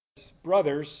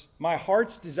brothers, my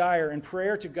heart's desire and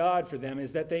prayer to God for them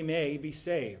is that they may be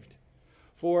saved.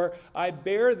 For I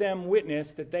bear them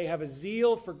witness that they have a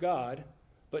zeal for God,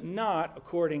 but not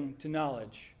according to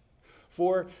knowledge.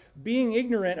 For being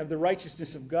ignorant of the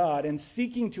righteousness of God and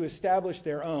seeking to establish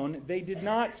their own, they did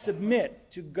not submit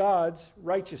to God's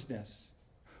righteousness.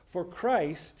 For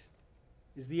Christ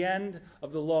is the end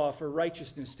of the law for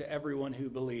righteousness to everyone who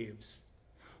believes.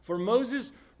 For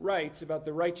Moses writes about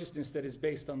the righteousness that is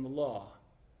based on the law,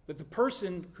 that the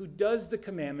person who does the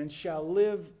commandments shall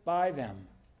live by them.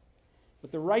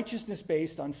 But the righteousness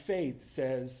based on faith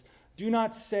says, do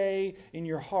not say in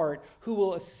your heart, who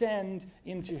will ascend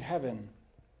into heaven?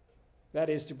 That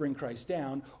is to bring Christ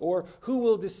down. Or who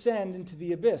will descend into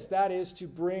the abyss? That is to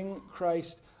bring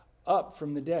Christ up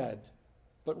from the dead.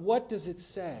 But what does it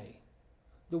say?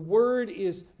 The word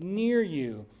is near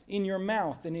you, in your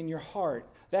mouth and in your heart.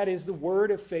 That is the word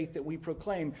of faith that we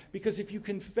proclaim. Because if you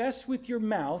confess with your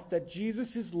mouth that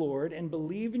Jesus is Lord and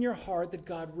believe in your heart that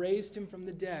God raised him from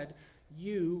the dead,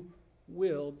 you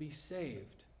will be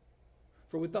saved.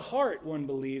 For with the heart one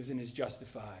believes and is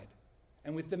justified,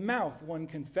 and with the mouth one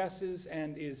confesses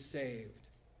and is saved.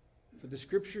 For the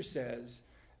scripture says,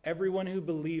 everyone who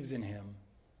believes in him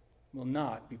will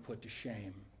not be put to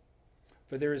shame.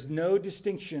 For there is no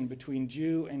distinction between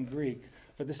Jew and Greek.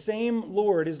 For the same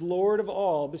Lord is Lord of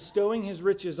all, bestowing his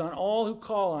riches on all who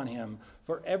call on him.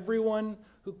 For everyone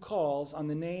who calls on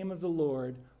the name of the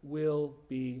Lord will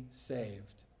be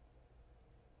saved.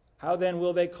 How then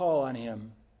will they call on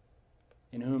him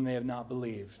in whom they have not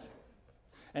believed?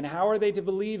 And how are they to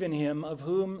believe in him of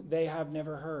whom they have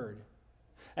never heard?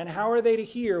 And how are they to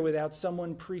hear without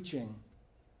someone preaching?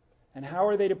 And how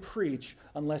are they to preach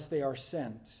unless they are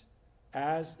sent?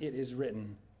 As it is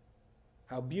written,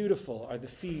 how beautiful are the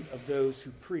feet of those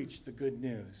who preach the good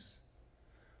news.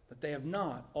 But they have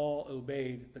not all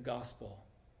obeyed the gospel.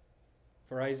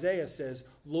 For Isaiah says,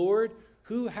 Lord,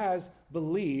 who has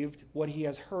believed what he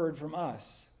has heard from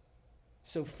us?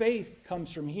 So faith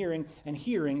comes from hearing, and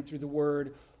hearing through the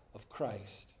word of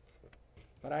Christ.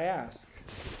 But I ask,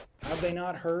 have they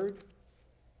not heard?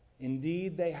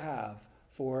 Indeed they have,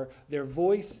 for their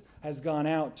voice has gone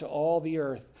out to all the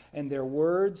earth, and their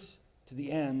words to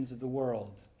the ends of the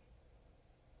world.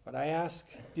 But I ask,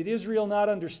 did Israel not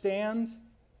understand?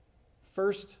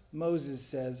 First, Moses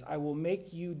says, I will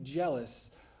make you jealous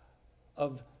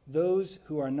of those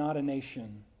who are not a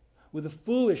nation. With a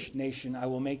foolish nation I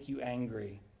will make you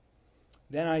angry.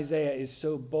 Then Isaiah is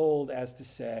so bold as to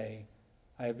say,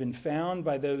 I have been found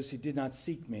by those who did not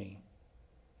seek me.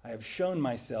 I have shown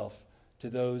myself to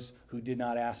those who did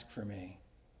not ask for me.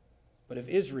 But of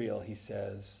Israel, he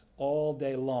says, all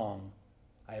day long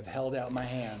I have held out my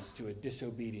hands to a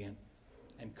disobedient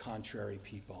and contrary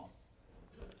people.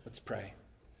 Let's pray.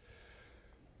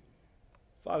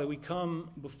 Father, we come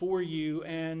before you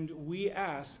and we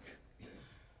ask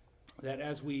that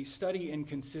as we study and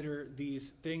consider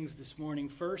these things this morning,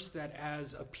 first, that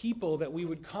as a people that we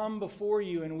would come before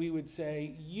you and we would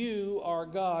say, you are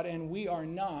God and we are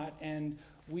not, and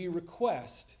we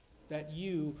request that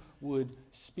you would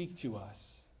speak to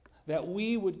us, that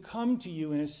we would come to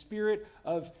you in a spirit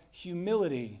of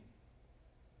humility,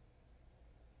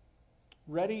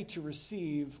 ready to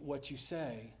receive what you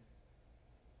say,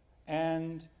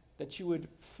 and that you would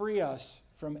free us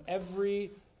from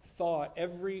every thought,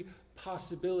 every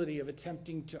possibility of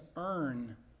attempting to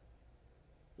earn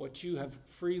what you have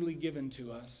freely given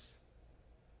to us,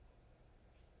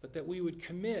 but that we would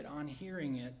commit on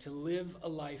hearing it to live a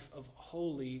life of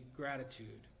holy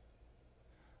gratitude,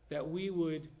 that we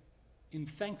would, in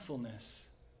thankfulness,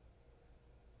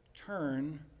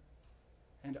 turn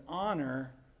and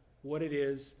honor what it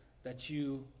is that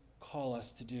you call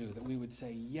us to do, that we would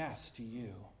say yes to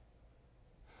you.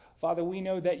 Father, we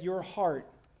know that your heart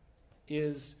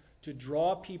is to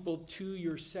draw people to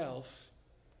yourself,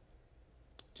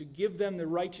 to give them the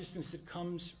righteousness that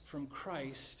comes from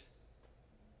Christ,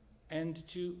 and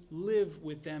to live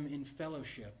with them in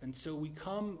fellowship. And so we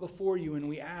come before you and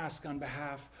we ask on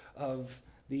behalf of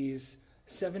these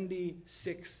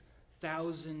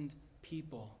 76,000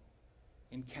 people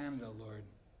in Canada, Lord,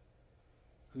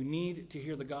 who need to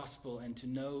hear the gospel and to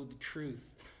know the truth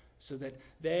so that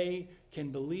they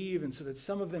can believe and so that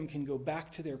some of them can go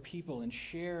back to their people and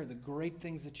share the great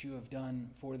things that you have done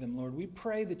for them, Lord. We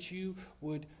pray that you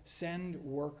would send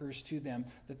workers to them,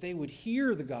 that they would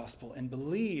hear the gospel and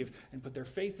believe and put their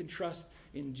faith and trust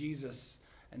in Jesus,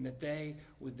 and that they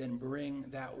would then bring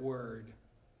that word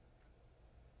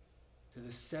to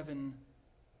the 7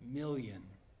 million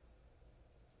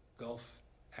Gulf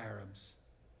Arabs.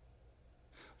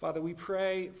 Father, we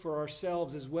pray for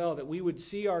ourselves as well, that we would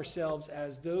see ourselves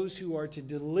as those who are to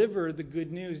deliver the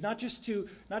good news, not just to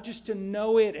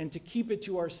know it and to keep it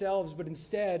to ourselves, but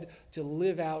instead to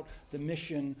live out the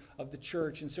mission of the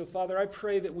church. And so, Father, I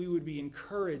pray that we would be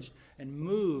encouraged and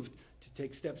moved to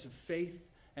take steps of faith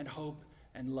and hope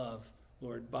and love,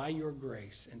 Lord, by your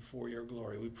grace and for your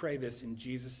glory. We pray this in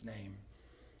Jesus' name.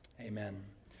 Amen.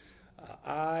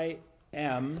 I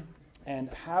am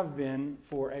and have been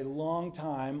for a long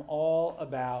time all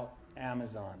about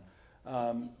Amazon.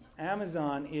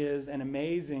 Amazon is an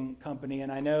amazing company,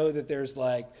 and I know that there's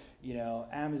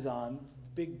Amazon,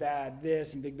 big bad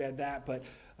this and big bad that, but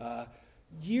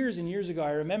years and years ago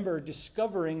I remember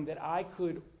discovering that I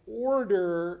could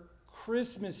order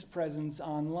Christmas presents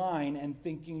online and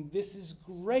thinking, this is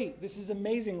great, this is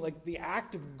amazing. Like the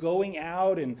act of going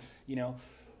out and,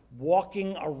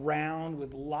 walking around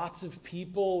with lots of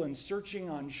people and searching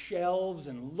on shelves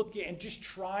and looking and just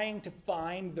trying to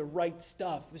find the right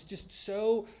stuff was just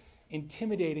so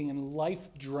intimidating and life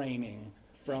draining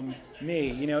from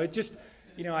me.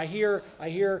 I hear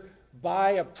buy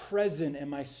a present and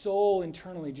my soul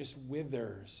internally just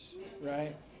withers,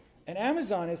 right? And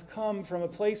Amazon has come from a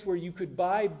place where you could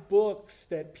buy books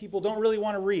that people don't really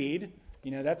want to read.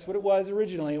 That's what it was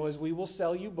originally. It was, we will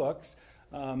sell you books.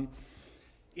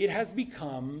 It has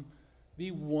become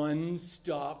the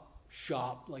one-stop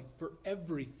shop, for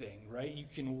everything, right? You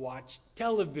can watch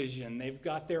television. They've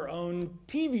got their own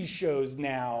TV shows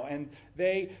now, and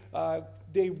they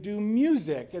do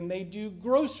music, and they do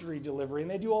grocery delivery,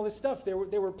 and they do all this stuff. They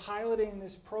were piloting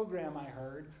this program, I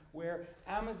heard, where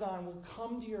Amazon will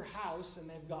come to your house, and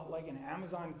they've got an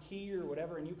Amazon key or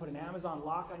whatever, and you put an Amazon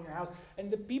lock on your house,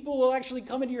 and the people will actually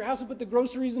come into your house and put the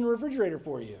groceries in the refrigerator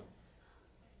for you.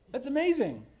 That's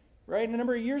amazing, right? And a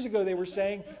number of years ago, they were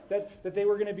saying that they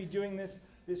were going to be doing this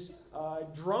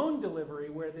drone delivery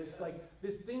where this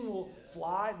thing will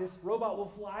fly, this robot will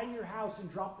fly to your house and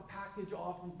drop the package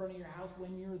off in front of your house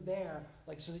when you're there,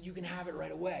 so that you can have it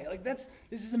right away. This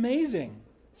is amazing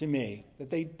to me that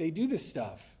they do this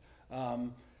stuff.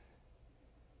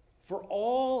 For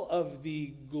all of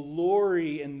the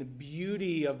glory and the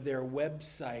beauty of their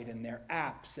website and their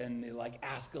apps and the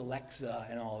Ask Alexa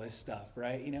and all this stuff,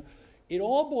 right? It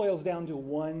all boils down to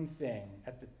one thing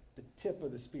at the tip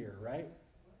of the spear, right?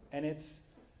 And it's,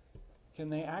 can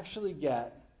they actually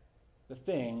get the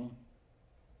thing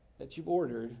that you've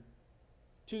ordered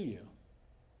to you,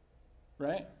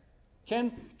 right?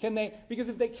 Can they, because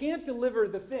if they can't deliver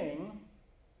the thing,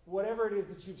 whatever it is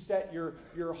that you've set your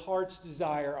heart's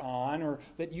desire on, or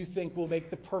that you think will make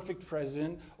the perfect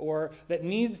present, or that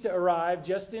needs to arrive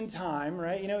just in time,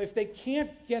 right? If they can't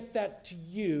get that to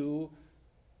you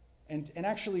and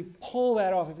actually pull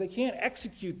that off, if they can't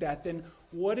execute that, then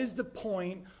what is the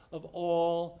point of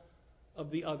all of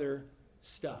the other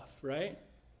stuff, right?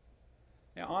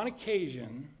 Now, on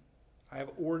occasion, I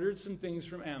have ordered some things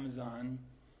from Amazon,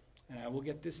 and I will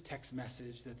get this text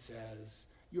message that says,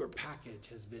 your package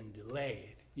has been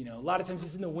delayed. A lot of times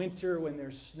it's in the winter when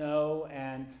there's snow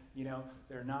and,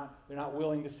 they're not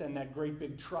willing to send that great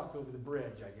big truck over the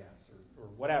bridge, I guess, or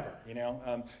whatever,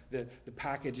 the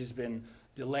package has been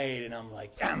delayed, and I'm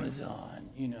like, Amazon,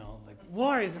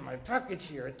 why isn't my package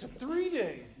here? It took 3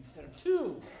 days instead of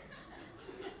 2.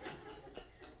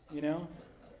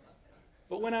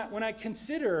 But when I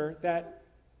consider that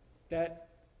the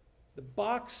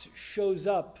box shows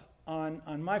up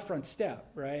on my front step,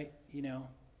 right?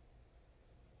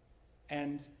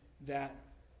 And that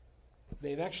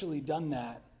they've actually done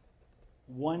that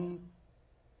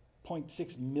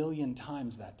 1.6 million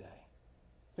times that day.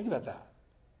 Think about that.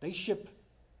 They ship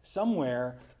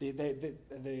somewhere, the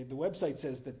website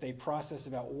says that they process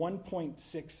about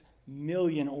 1.6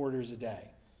 million orders a day.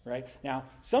 Right? Now,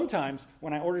 sometimes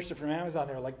when I order stuff from Amazon,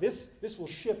 they're like, this will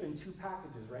ship in 2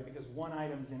 packages, right? Because one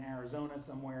item's in Arizona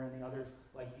somewhere and the other's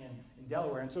in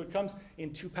Delaware. And so it comes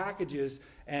in 2 packages,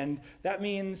 and that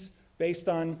means, based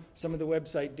on some of the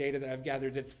website data that I've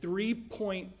gathered, that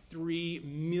 3.3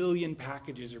 million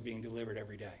packages are being delivered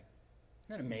every day. Isn't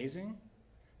that amazing?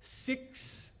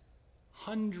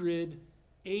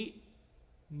 608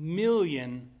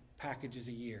 million packages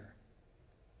a year.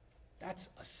 That's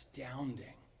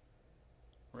astounding.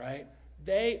 Right?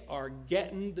 They are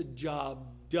getting the job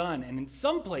done. And in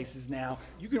some places now,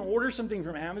 you can order something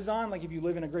from Amazon, like if you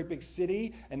live in a great big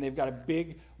city and they've got a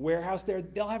big warehouse there,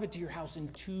 they'll have it to your house in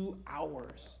 2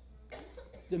 hours.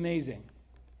 It's amazing.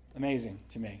 Amazing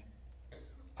to me.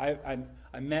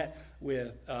 I met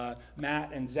with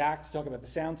Matt and Zach to talk about the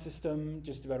sound system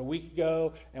just about a week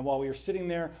ago. And while we were sitting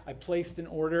there, I placed an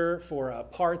order for a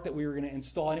part that we were going to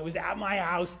install. And it was at my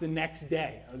house the next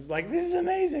day. I was like, this is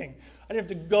amazing. I didn't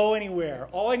have to go anywhere.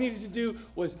 All I needed to do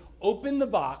was open the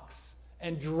box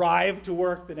and drive to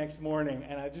work the next morning.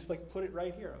 And I just put it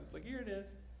right here. I was like, here it is.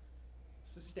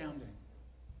 It's astounding.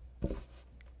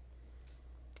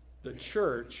 The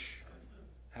church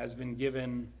has been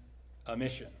given a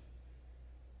mission.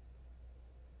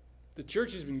 The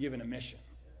church has been given a mission.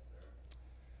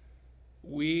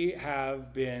 We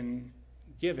have been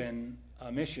given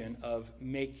a mission of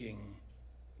making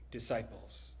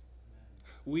disciples.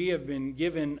 We have been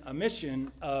given a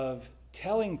mission of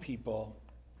telling people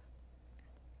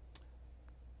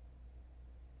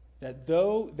that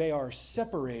though they are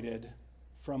separated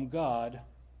from God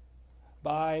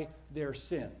by their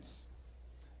sins,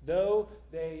 though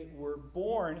they were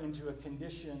born into a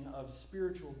condition of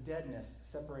spiritual deadness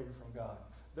separated from God,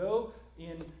 though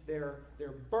in their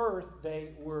birth they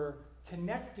were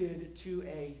connected to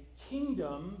a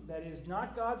kingdom that is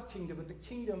not God's kingdom, but the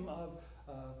kingdom of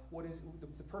what is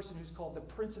the person who's called the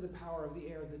prince of the power of the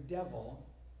air, the devil,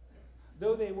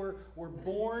 though they were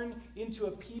born into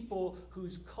a people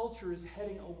whose culture is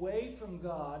heading away from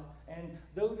God, and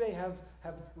though they have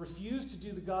refused to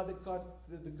do the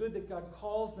good that God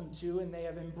calls them to, and they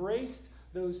have embraced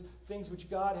those things which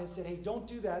God has said, hey, don't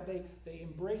do that, they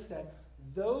embrace that.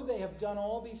 Though they have done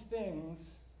all these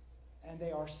things and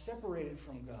they are separated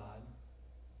from God,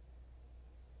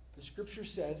 the scripture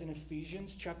says in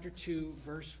Ephesians chapter 2,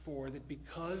 verse 4, that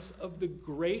because of the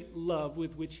great love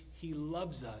with which he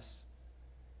loves us,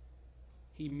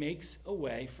 he makes a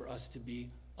way for us to be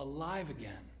alive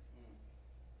again.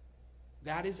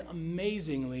 That is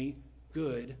amazingly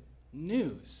good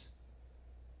news.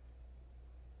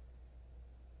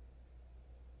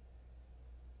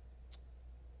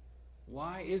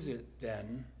 Why is it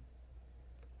then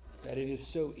that it is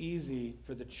so easy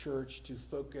for the church to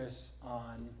focus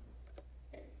on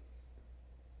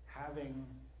having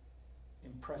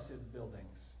impressive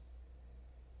buildings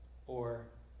or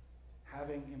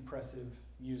having impressive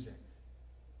music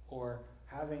or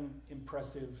having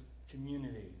impressive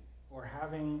community or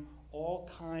having all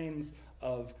kinds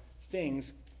of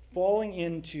things, falling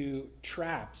into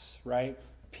traps, right?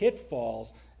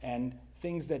 Pitfalls and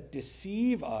things that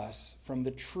deceive us from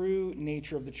the true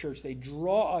nature of the church. They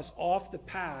draw us off the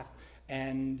path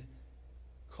and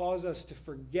cause us to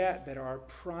forget that our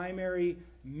primary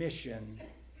mission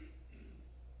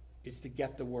is to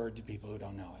get the word to people who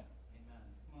don't know it. Amen.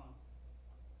 Come on.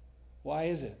 Why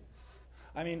is it?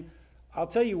 I mean, I'll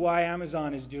tell you why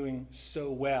Amazon is doing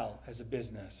so well as a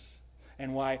business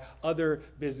and why other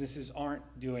businesses aren't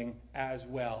doing as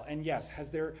well. And yes,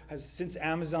 since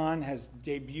Amazon has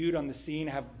debuted on the scene,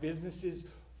 have businesses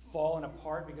fallen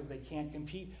apart because they can't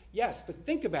compete? Yes, but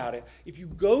think about it. If you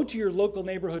go to your local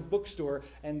neighborhood bookstore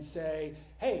and say,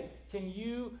 hey, can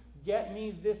you get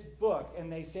me this book?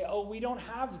 And they say, oh, we don't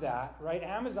have that, right?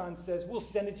 Amazon says, we'll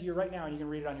send it to you right now and you can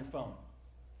read it on your phone,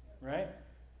 right?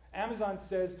 Amazon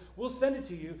says, we'll send it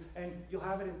to you and you'll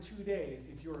have it in 2 days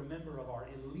if you're a member of our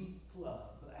elite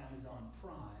club, Amazon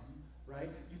Prime, right?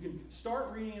 You can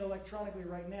start reading it electronically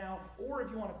right now, or if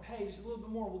you want to pay just a little bit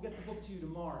more, we'll get the book to you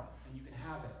tomorrow and you can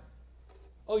have it.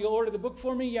 Oh, you'll order the book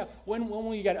for me? Yeah. When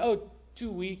will you get it? Oh,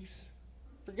 2 weeks.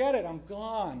 Forget it, I'm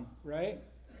gone, right?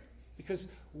 Because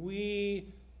we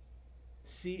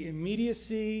see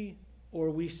immediacy or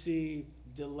we see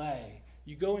delay.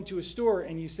 You go into a store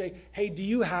and you say, hey, do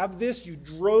you have this? You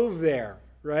drove there,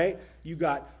 right? You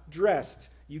got dressed.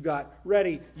 You got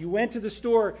ready. You went to the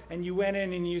store and you went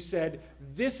in and you said,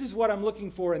 this is what I'm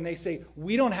looking for. And they say,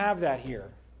 we don't have that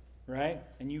here, right?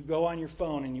 And you go on your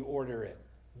phone and you order it.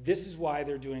 This is why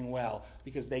they're doing well,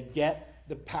 because they get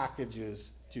the packages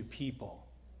to people.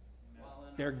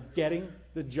 They're getting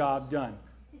the job done.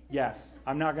 Yes,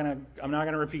 I'm not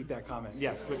gonna repeat that comment.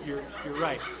 Yes, but you're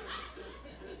right.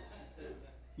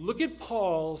 Look at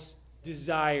Paul's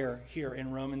desire here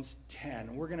in Romans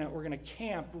 10. We're gonna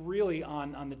camp really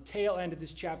on the tail end of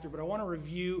this chapter, but I want to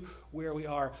review where we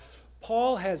are.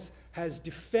 Paul has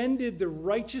defended the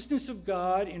righteousness of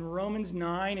God in Romans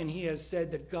 9, and he has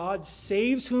said that God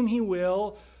saves whom he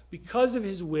will because of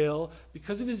his will,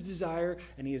 because of his desire,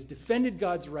 and he has defended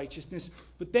God's righteousness.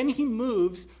 But then he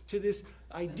moves to this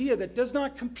idea that does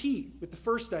not compete with the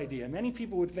first idea. Many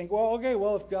people would think, well, okay,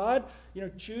 well, if God,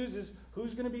 chooses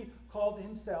who's going to be called to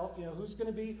himself, who's going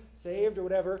to be saved or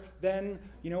whatever, then,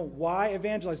 why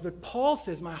evangelize? But Paul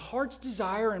says, my heart's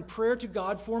desire and prayer to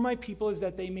God for my people is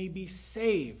that they may be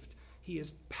saved. He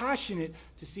is passionate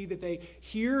to see that they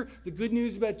hear the good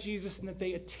news about Jesus and that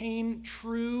they attain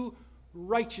true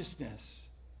righteousness.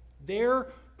 Their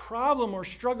problem or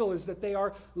struggle is that they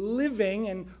are living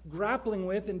and grappling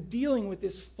with and dealing with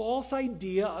this false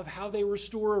idea of how they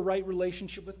restore a right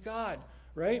relationship with God,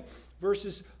 right?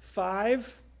 Verses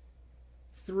 5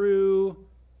 through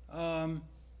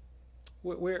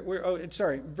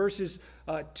verses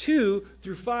 2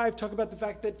 through 5 talk about the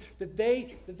fact that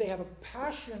they have a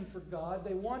passion for God.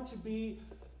 They want to be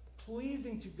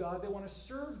pleasing to God. They want to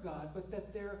serve God, but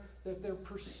that their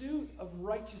pursuit of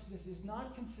righteousness is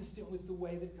not consistent with the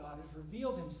way that God has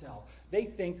revealed himself. They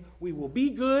think we will be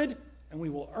good and we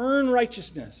will earn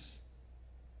righteousness.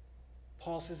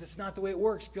 Paul says it's not the way it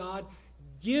works. God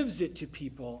gives it to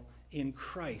people in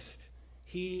Christ.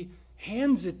 He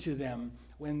hands it to them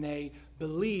when they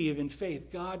believe in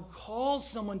faith. God calls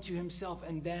someone to himself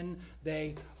and then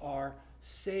they are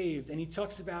saved. And he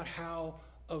talks about how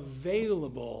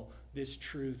available this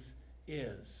truth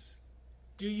is.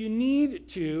 Do you need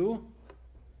to,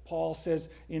 Paul says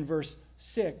in verse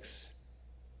 6,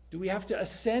 do we have to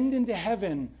ascend into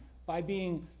heaven by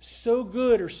being so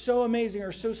good or so amazing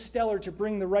or so stellar to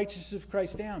bring the righteousness of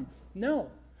Christ down? No.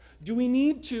 Do we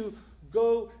need to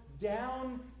go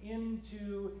down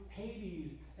into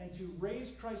Hades and to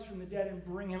raise Christ from the dead and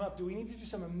bring him up? Do we need to do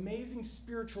some amazing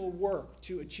spiritual work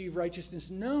to achieve righteousness?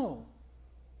 No.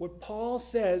 What Paul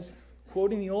says,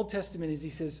 quoting the Old Testament, is he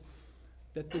says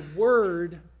that the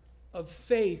word of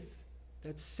faith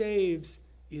that saves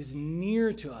is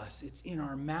near to us. It's in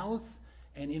our mouth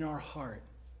and in our heart.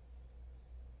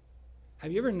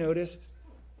 Have you ever noticed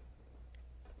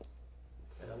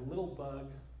that a little bug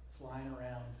flying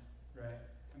around, right?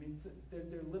 I mean,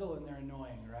 they're little and they're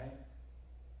annoying, right?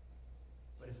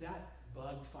 But if that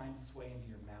bug finds its way into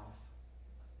your mouth,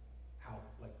 how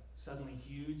suddenly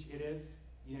huge it is.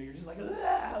 You know, you're just like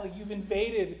you've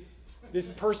invaded this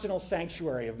personal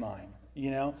sanctuary of mine.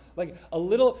 You know, like a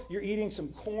little, you're eating some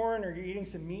corn or you're eating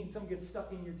some meat and something gets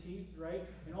stuck in your teeth, right?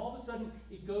 And all of a sudden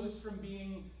it goes from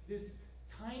being this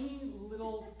tiny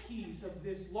little piece of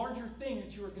this larger thing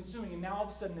that you were consuming, and now all of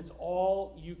a sudden it's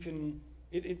all you can.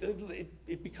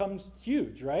 It becomes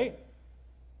huge, right?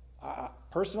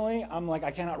 Personally, I'm like,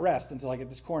 I cannot rest until I get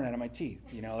this corn out of my teeth.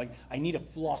 You know, like I need a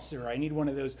flosser. I need one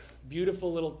of those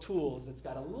beautiful little tools that's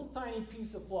got a little tiny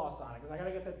piece of floss on it because I got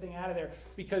to get that thing out of there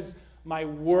because my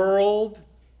world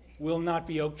will not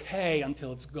be okay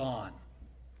until it's gone,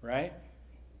 right?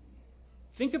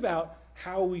 Think about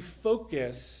how we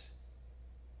focus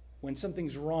when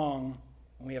something's wrong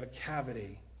when we have a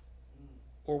cavity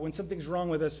or when something's wrong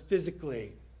with us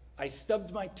physically. I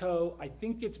stubbed my toe. I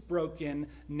think it's broken.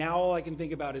 Now all I can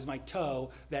think about is my toe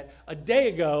that a day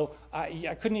ago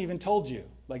I couldn't even told you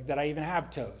that I even have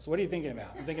toes. What are you thinking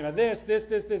about? I'm thinking about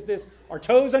this. Are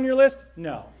toes on your list?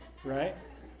 No, right?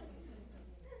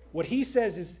 What he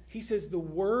says is, the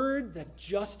word that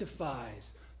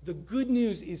justifies, the good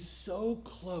news is so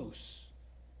close.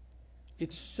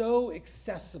 It's so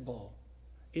accessible.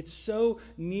 It's so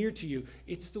near to you.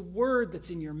 It's the word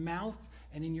that's in your mouth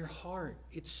and in your heart.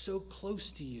 It's so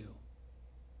close to you.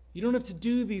 You don't have to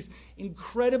do these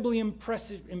incredibly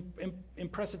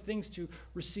impressive things to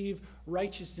receive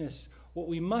righteousness. What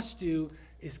we must do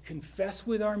is confess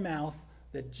with our mouth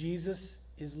that Jesus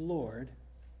is Lord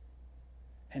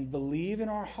and believe in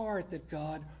our heart that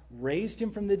God raised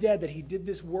him from the dead, that he did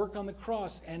this work on the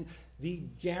cross. And the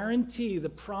guarantee, the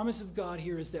promise of God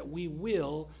here is that we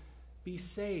will be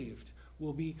saved.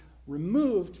 We'll be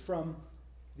removed from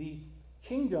the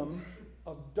kingdom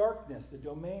of darkness, the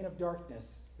domain of darkness.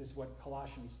 This is what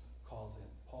Colossians calls it.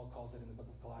 Paul calls it in the book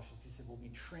of Colossians. He said, we'll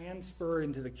be transferred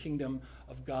into the kingdom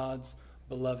of God's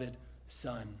beloved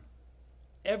Son.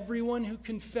 Everyone who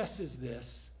confesses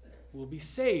this will be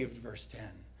saved, verse 10.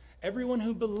 Everyone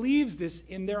who believes this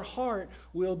in their heart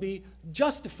will be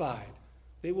justified.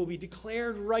 They will be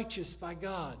declared righteous by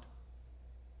God.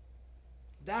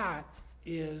 That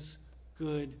is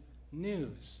good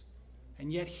news.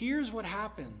 And yet here's what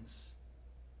happens.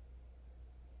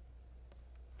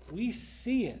 We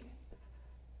see it.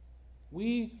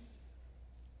 We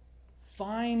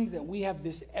find that we have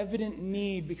this evident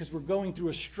need because we're going through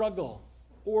a struggle,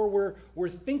 or we're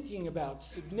thinking about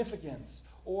significance,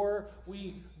 or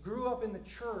we grew up in the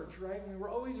church, right? And we were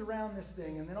always around this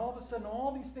thing, and then all of a sudden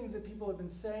all these things that people have been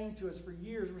saying to us for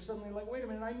years, we're suddenly like, wait a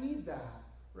minute, I need that,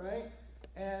 right?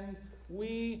 And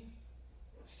we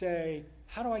say,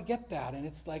 how do I get that? And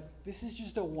it's like, this is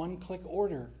just a one-click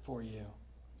order for you.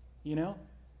 You know?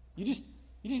 You just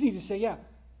need to say, yeah,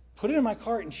 put it in my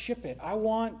cart and ship it. I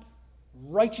want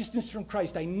righteousness from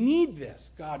Christ. I need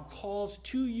this. God calls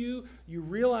to you. You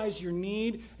realize your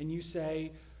need, and you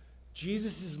say,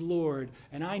 Jesus is Lord,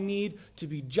 and I need to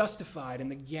be justified. And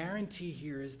the guarantee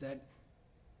here is that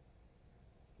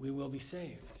we will be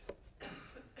saved.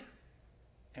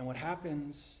 And what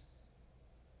happens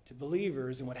to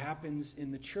believers and what happens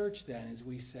in the church then is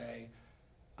we say,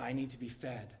 I need to be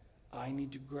fed. I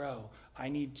need to grow. I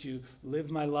need to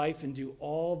live my life and do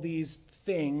all these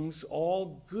things,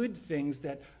 all good things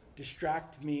that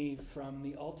distract me from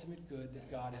the ultimate good that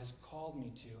God has called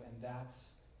me to. And that's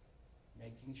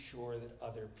making sure that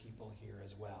other people hear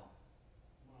as well.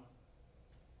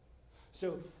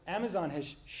 So Amazon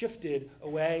has shifted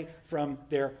away from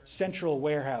their central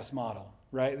warehouse model,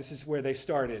 right? This is where they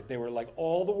started. They were like,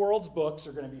 all the world's books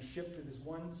are going to be shipped to this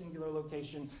one singular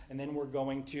location, and then we're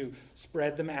going to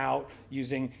spread them out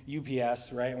using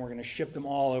UPS, right? And we're going to ship them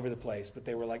all over the place. But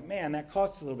they were like, man, that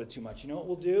costs a little bit too much. You know what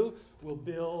we'll do? We'll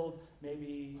build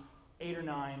maybe 8 or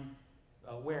 9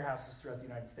 warehouses throughout the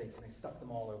United States, and they stuck them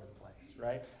all over the place,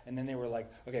 right? And then they were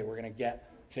like, okay, we're going to get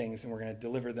things and we're going to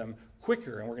deliver them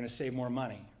quicker and we're going to save more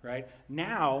money, right?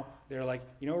 Now they're like,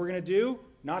 you know what we're going to do?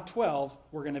 Not 12,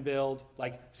 we're going to build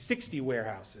like 60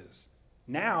 warehouses.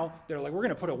 Now they're like, we're going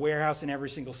to put a warehouse in every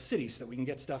single city so that we can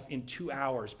get stuff in 2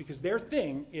 hours, because their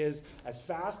thing is, as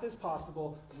fast as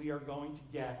possible, we are going to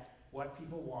get what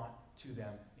people want to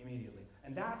them immediately.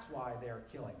 And that's why they're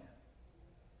killing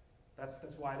it.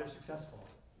 That's why they're successful.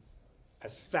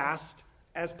 As fast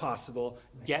as possible,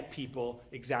 get people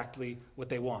exactly what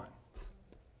they want.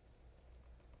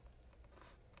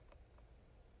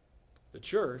 The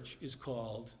church is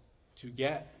called to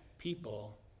get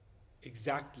people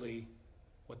exactly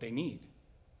what they need.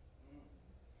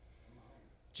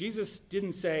 Jesus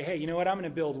didn't say, hey, you know what, I'm going to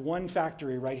build one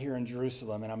factory right here in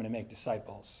Jerusalem and I'm going to make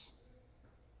disciples.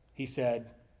 He said,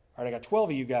 all right, I got 12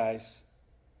 of you guys.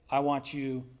 I want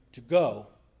you to go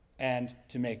and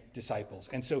to make disciples.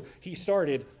 And so he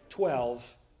started 12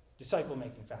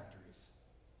 disciple-making factories,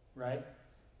 right?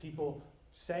 People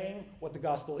saying what the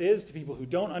gospel is to people who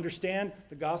don't understand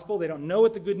the gospel. They don't know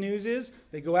what the good news is.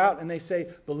 They go out and they say,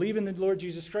 believe in the Lord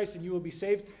Jesus Christ and you will be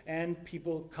saved, and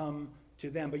people come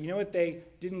to them. But you know what they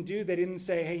didn't do? They didn't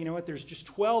say, hey, you know what, there's just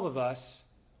 12 of us.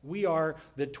 We are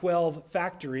the 12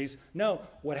 factories. No,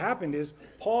 what happened is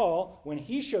Paul, when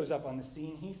he shows up on the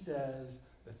scene, he says,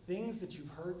 the things that you've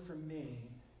heard from me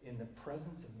in the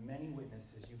presence of many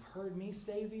witnesses. You've heard me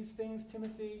say these things,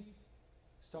 Timothy.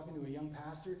 He's talking to a young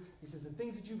pastor. He says, the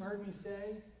things that you've heard me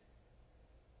say,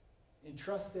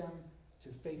 entrust them to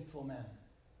faithful men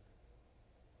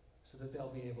so that they'll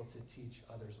be able to teach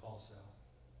others also.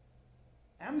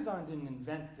 Amazon didn't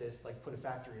invent this, like put a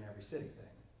factory in every city thing.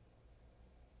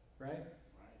 Right?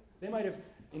 They might have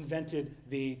invented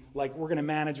the, like, we're going to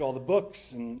manage all the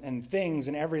books and things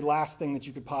and every last thing that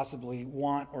you could possibly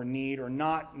want or need or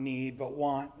not need but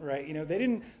want, right? You know, they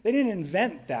didn't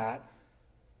invent that.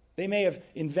 They may have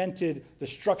invented the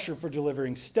structure for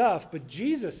delivering stuff, but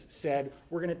Jesus said,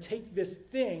 we're going to take this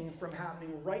thing from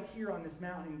happening right here on this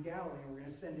mountain in Galilee, and we're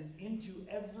going to send it into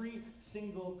every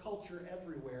single culture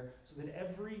everywhere so that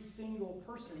every single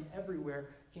person everywhere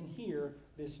can hear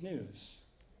this news.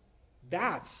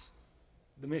 That's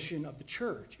the mission of the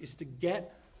church, is to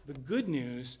get the good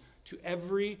news to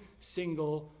every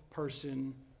single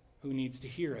person who needs to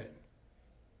hear it.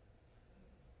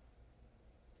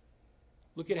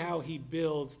 Look at how he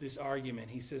builds this argument.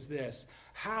 He says this,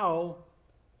 how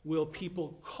will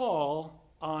people call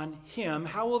on him?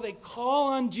 How will they call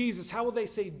on Jesus? How will they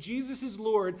say Jesus is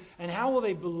Lord? And how will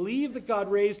they believe that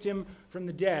God raised him from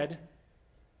the dead?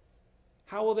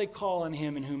 How will they call on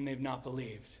him in whom they've not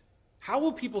believed? How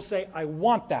will people say, I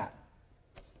want that,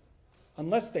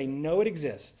 unless they know it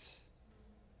exists?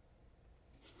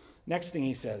 Next thing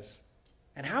he says,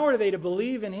 and how are they to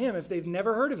believe in him if they've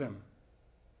never heard of him?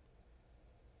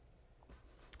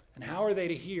 And how are they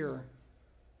to hear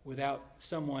without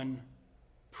someone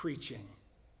preaching?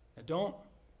 Now, don't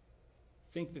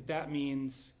think that that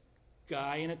means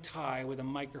guy in a tie with a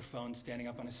microphone standing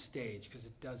up on a stage, because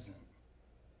it doesn't.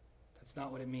 That's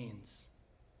not what it means.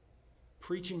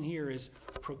 Preaching here is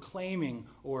proclaiming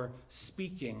or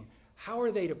speaking. How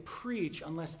are they to preach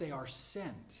unless they are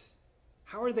sent?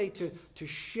 How are they to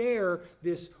share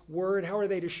this word? How are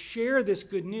they to share this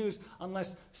good news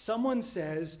unless someone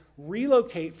says,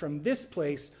 relocate from this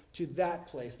place to that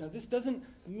place? Now, this doesn't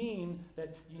mean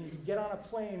that you need to get on a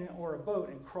plane or a boat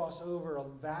and cross over a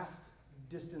vast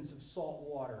distance of salt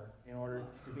water in order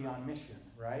to be on mission,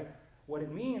 right? What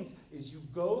it means is you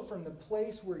go from the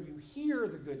place where you hear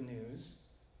the good news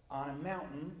on a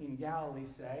mountain in Galilee,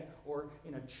 say, or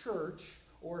in a church,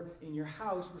 or in your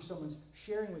house where someone's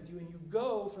sharing with you, and you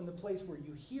go from the place where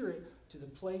you hear it to the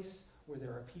place where there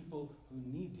are people who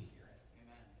need to hear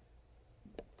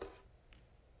it. Amen.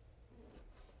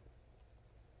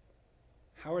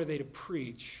 How are they to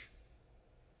preach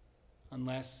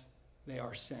unless they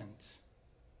are sent?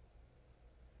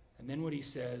 And then what he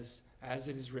says, as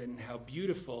it is written, how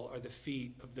beautiful are the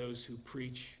feet of those who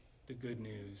preach the good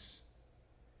news.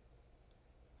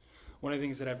 One of the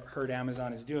things that I've heard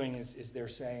Amazon is doing is they're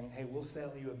saying, hey, we'll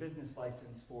sell you a business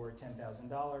license for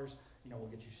 $10,000. We'll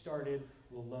get you started.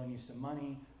 We'll loan you some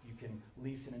money. You can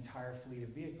lease an entire fleet of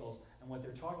vehicles. And what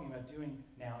they're talking about doing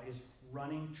now is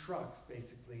running trucks,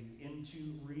 basically,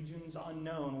 into regions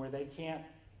unknown where they can't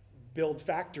build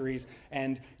factories,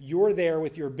 and you're there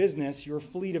with your business, your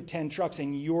fleet of 10 trucks,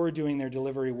 and you're doing their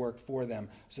delivery work for them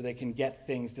so they can get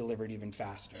things delivered even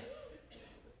faster.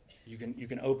 You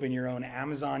can open your own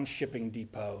Amazon shipping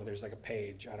depot. There's like a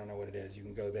page, I don't know what it is. You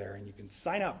can go there and you can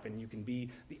sign up and you can be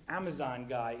the Amazon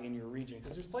guy in your region,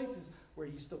 because there's places where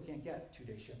you still can't get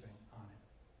 2-day shipping on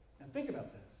it. Now think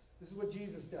about this. This is what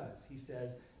Jesus does. He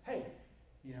says, hey,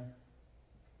 you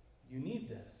need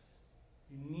this.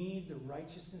 You need the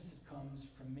righteousness that comes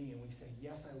from me. And we say,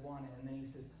 yes, I want it. And then he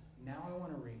says, now I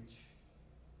want to reach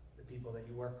the people that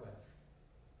you work with.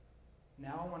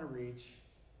 Now I want to reach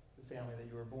the family that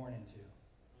you were born into.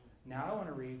 Now I want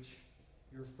to reach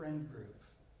your friend group.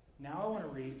 Now I want to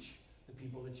reach the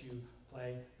people that you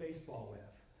play baseball with.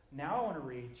 Now I want to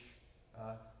reach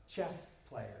chess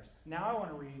players. Now I want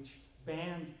to reach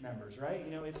band members, right?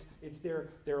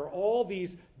 There are all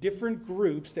these different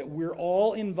groups that we're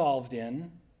all involved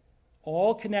in,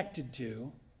 all connected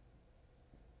to,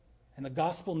 and the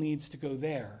gospel needs to go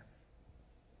there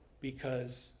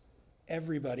because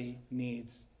everybody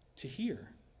needs to hear.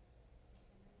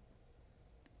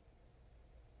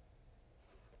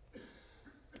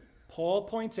 Paul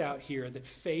points out here that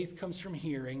faith comes from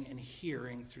hearing, and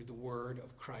hearing through the word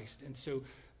of Christ. And so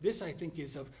this, I think,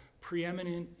 is of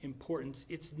preeminent importance.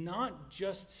 It's not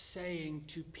just saying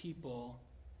to people,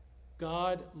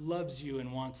 God loves you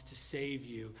and wants to save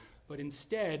you, but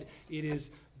instead it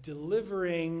is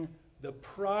delivering the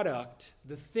product,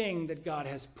 the thing that God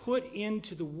has put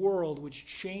into the world, which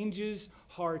changes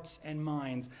hearts and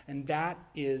minds, and that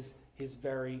is his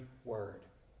very word.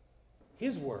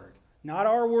 His word. Not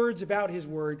our words about his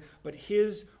word, but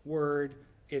his word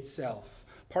itself.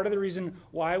 Part of the reason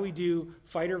why we do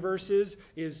fighter verses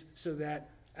is so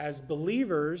that as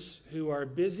believers who are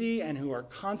busy and who are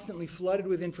constantly flooded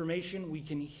with information, we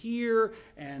can hear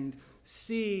and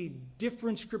see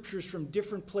different scriptures from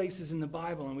different places in the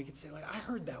Bible, and we can say, like, I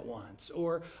heard that once,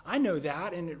 or I know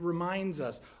that, and it reminds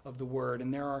us of the word.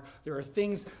 And there are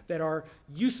things that are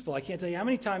useful. I can't tell you how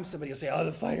many times somebody will say, oh,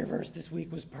 the fighter verse this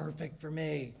week was perfect for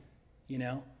me.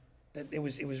 That it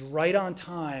was right on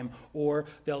time. Or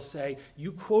they'll say,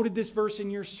 you quoted this verse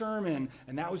in your sermon,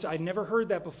 and I'd never heard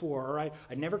that before, or I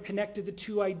never connected the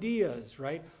two ideas,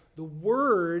 right? The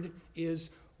word is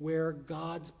where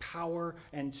God's power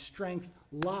and strength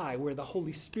lie, where the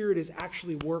Holy Spirit is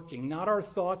actually working, not our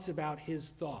thoughts about his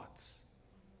thoughts,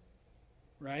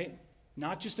 right?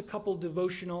 Not just a couple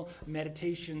devotional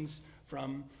meditations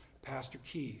from Pastor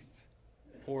Keith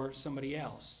or somebody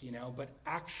else, but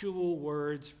actual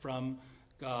words from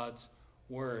God's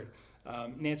word.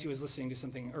 Nancy was listening to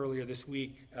something earlier this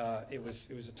week. It was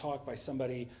a talk by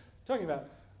somebody talking about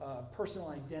personal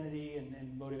identity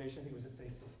and motivation. I think it was a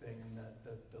Facebook thing, and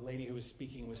the lady who was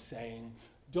speaking was saying,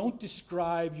 don't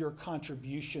describe your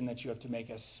contribution that you have to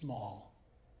make as small.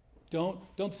 Don't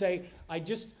say, I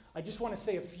just want to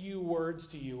say a few words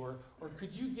to you, or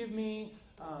could you give me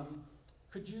a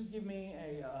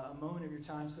moment of your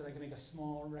time so that I can make a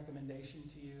small recommendation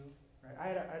to you? Right? I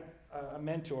had a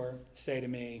mentor say to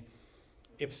me,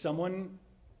 if someone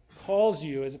calls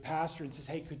you as a pastor and says,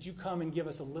 hey, could you come and give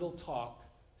us a little talk,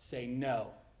 say no.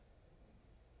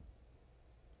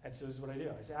 And so this is what I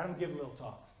do. I say, I don't give little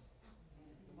talks.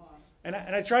 And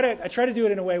I try to do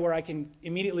it in a way where I can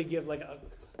immediately give like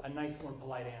a nice, more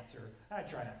polite answer. And I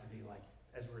try not to be like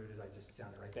as rude as I just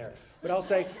sounded right there. But I'll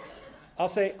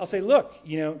say, look,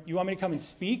 you want me to come and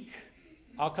speak?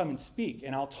 I'll come and speak,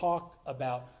 and I'll talk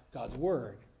about God's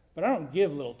word. But I don't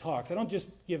give little talks. I don't just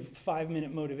give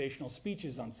 5-minute motivational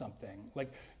speeches on something.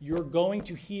 Like, you're going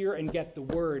to hear and get the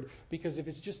word, because if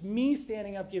it's just me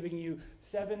standing up giving you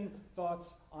 7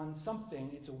 thoughts on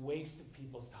something, it's a waste of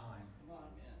people's time.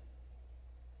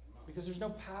 Because there's no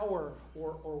power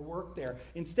or work there.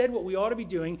 Instead, what we ought to be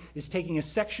doing is taking a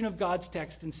section of God's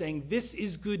text and saying, this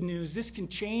is good news. This can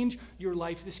change your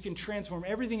life. This can transform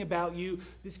everything about you.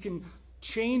 This can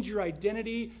change your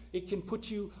identity. It can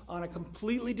put you on a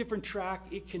completely different track.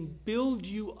 It can build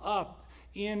you up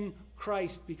in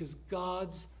Christ because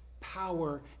God's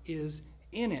power is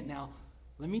in it. Now,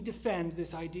 let me defend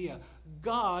this idea.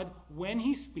 God, when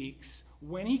he speaks,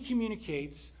 when he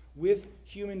communicates with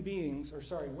human beings,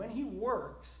 when he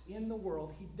works in the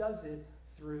world, he does it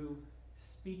through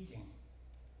speaking.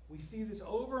 We see this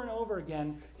over and over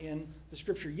again in the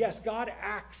scripture. Yes, God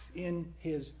acts in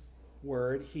his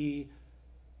word. He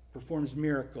performs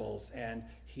miracles and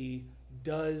he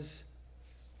does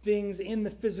things in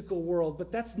the physical world,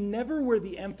 but that's never where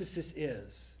the emphasis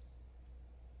is.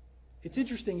 It's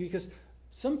interesting because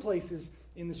some places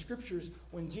in the scriptures,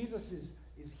 when Jesus is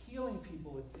healing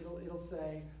people, it'll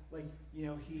say, like,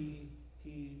 he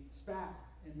spat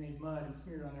and made mud and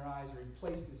smeared it on their eyes, or he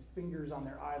placed his fingers on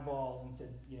their eyeballs and said,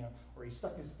 or he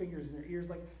stuck his fingers in their ears,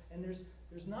 and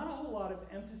there's not a whole lot of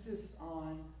emphasis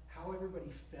on how everybody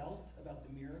felt about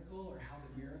the miracle or how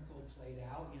the miracle played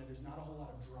out. There's not a whole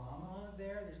lot of drama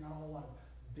there. There's not a whole lot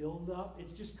of build-up.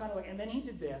 It's just kind of like, and then he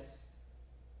did this,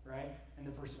 right? And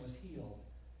the person was healed.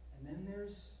 And then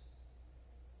there's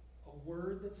a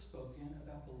word that's spoken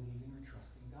about believing or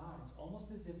trusting God. It's almost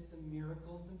as if the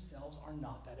miracles themselves are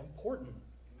not that important.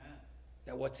 Amen.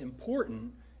 That what's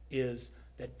important is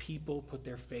that people put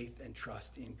their faith and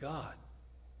trust in God.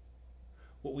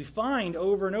 What we find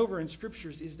over and over in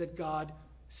scriptures is that God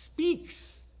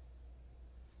speaks.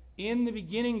 In the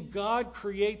beginning, God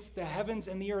creates the heavens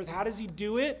and the earth. How does he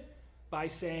do it? By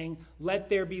saying, let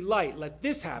there be light. Let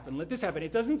this happen. Let this happen.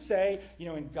 It doesn't say,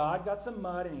 and God got some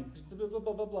mud and he blah, blah,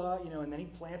 blah, blah, blah, and then he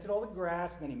planted all the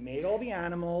grass and then he made all the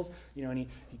animals, and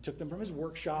he took them from his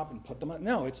workshop and put them up.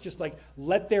 No, it's just like,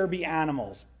 let there be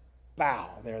animals. Bow.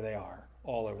 There they are,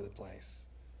 all over the place.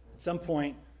 At some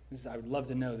point, I would love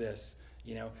to know this,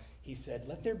 he said,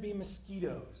 let there be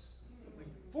mosquitoes. Like,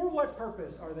 for what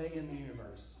purpose are they in the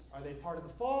universe? Are they part of the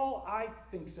fall? I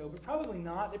think so, but probably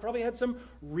not. They probably had some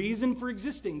reason for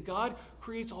existing. God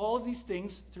creates all of these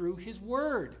things through his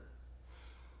word.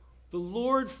 The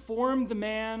Lord formed the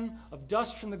man of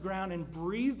dust from the ground and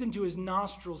breathed into his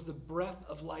nostrils the breath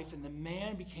of life, and the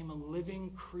man became a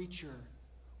living creature.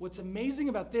 What's amazing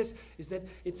about this is that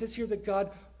it says here that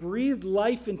God breathed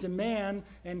life into man,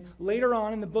 and later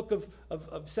on in the book of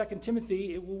 2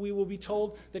 Timothy, we will be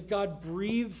told that God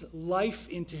breathes life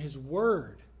into his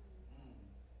word.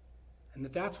 And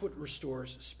that's what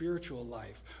restores spiritual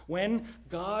life. When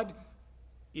God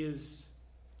is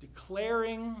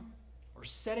declaring or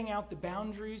setting out the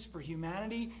boundaries for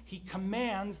humanity, he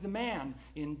commands the man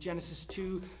in Genesis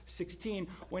 2:16.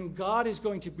 When God is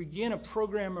going to begin a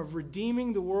program of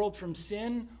redeeming the world from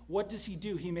sin, what does he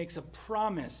do? He makes a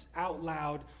promise out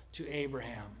loud to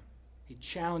Abraham. He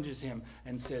challenges him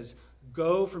and says,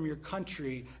 go from your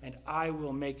country and I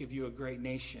will make of you a great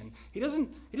nation. He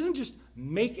doesn't just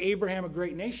make Abraham a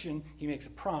great nation, he makes a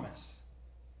promise.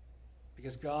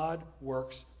 Because God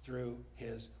works through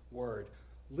his word.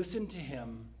 Listen to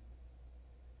him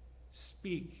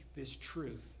speak this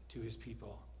truth to his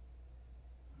people.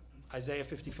 Isaiah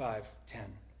 55:10.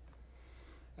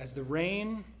 As the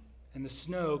rain and the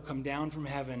snow come down from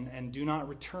heaven and do not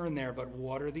return there but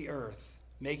water the earth,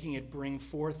 making it bring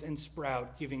forth and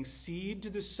sprout, giving seed to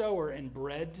the sower and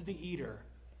bread to the eater.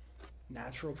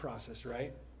 Natural process,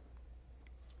 right?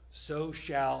 So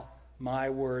shall my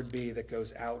word be that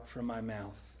goes out from my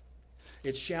mouth.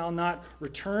 It shall not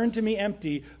return to me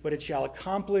empty, but it shall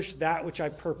accomplish that which I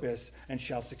purpose and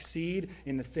shall succeed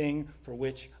in the thing for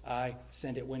which I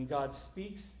sent it. When God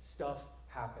speaks, stuff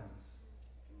happens.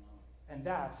 And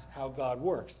that's how God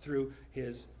works, through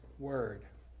his word.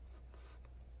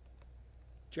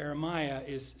 Jeremiah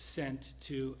is sent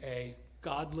to a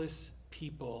godless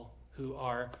people who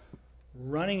are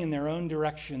running in their own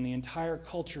direction. The entire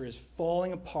culture is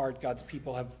falling apart. God's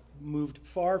people have moved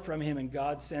far from him, and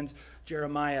God sends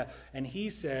Jeremiah, and he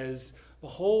says,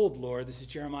 behold, Lord, this is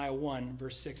Jeremiah 1,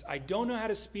 verse 6, I don't know how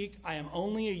to speak, I am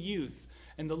only a youth.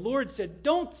 And the Lord said,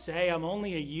 don't say I'm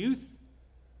only a youth,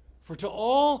 for to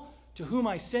all to whom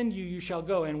I send you, you shall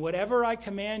go, and whatever I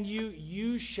command you,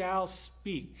 you shall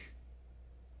speak.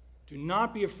 Do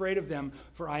not be afraid of them,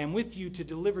 for I am with you to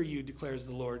deliver you, declares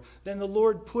the Lord. Then the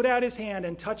Lord put out his hand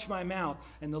and touched my mouth,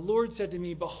 and the Lord said to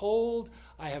me, behold,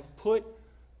 I have put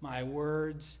my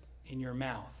words in your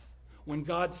mouth. When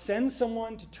God sends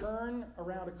someone to turn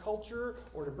around a culture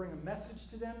or to bring a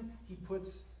message to them, he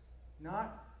puts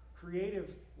not creative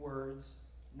words,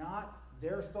 not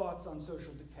their thoughts on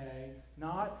social decay,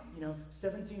 not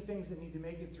 17 things that need to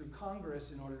make it through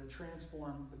Congress in order to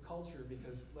transform the culture,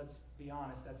 because let's be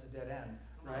honest, that's a dead end,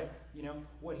 right?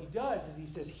 What he does is he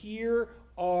says, here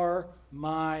are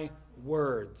my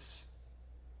words.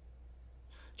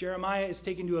 Jeremiah is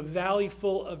taken to a valley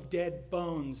full of dead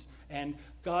bones, and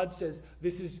God says,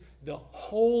 this is the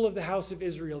whole of the house of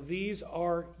Israel. These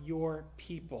are your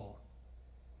people.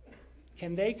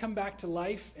 Can they come back to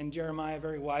life? And Jeremiah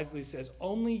very wisely says,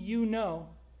 only you know,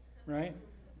 right?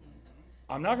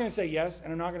 I'm not going to say yes,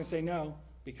 and I'm not going to say no,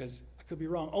 because I could be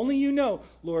wrong. Only you know,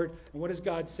 Lord. And what does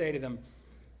God say to them?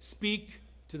 Speak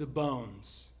to the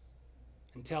bones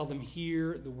and tell them,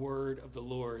 hear the word of the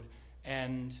Lord,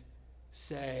 and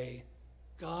say,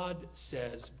 God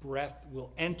says breath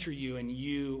will enter you and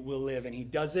you will live. And he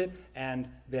does it, and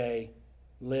they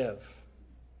live.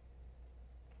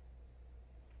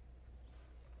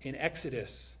 In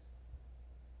Exodus,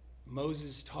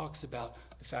 Moses talks about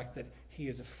the fact that he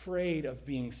is afraid of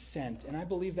being sent. And I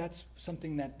believe that's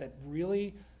something that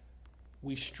really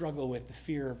we struggle with, the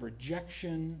fear of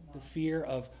rejection, the fear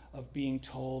of being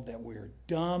told that we're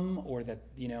dumb, or that,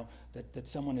 that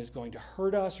someone is going to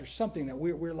hurt us, or something, that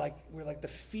we're like the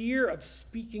fear of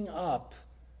speaking up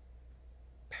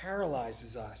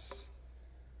paralyzes us.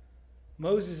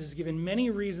 Moses is given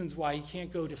many reasons why he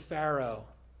can't go to Pharaoh.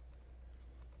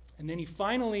 And then he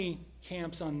finally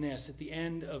camps on this at the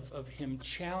end of him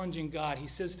challenging God. He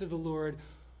says to the Lord,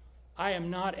 I am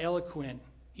not eloquent,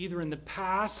 either in the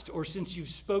past or since you've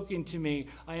spoken to me.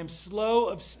 I am slow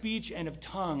of speech and of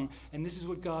tongue. And this is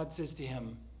what God says to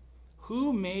him.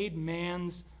 Who made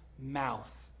man's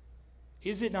mouth?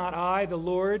 Is it not I, the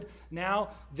Lord? Now,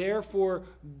 therefore,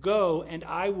 go, and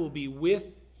I will be with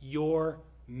your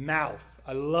mouth.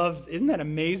 Isn't that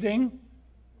amazing?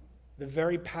 The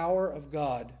very power of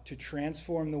God to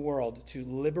transform the world, to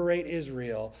liberate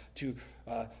Israel, to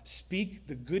speak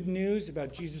the good news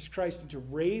about Jesus Christ, and to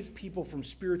raise people from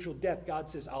spiritual death. God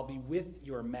says, I'll be with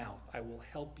your mouth. I will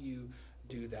help you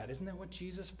do that. Isn't that what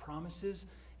Jesus promises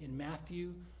in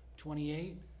Matthew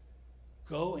 28?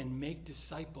 Go and make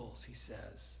disciples, he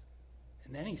says.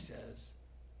 And then he says,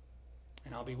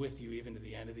 and I'll be with you even to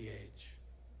the end of the age.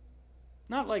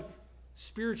 Not like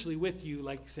spiritually with you,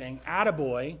 like saying,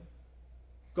 attaboy,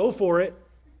 go for it.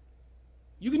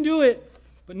 You can do it.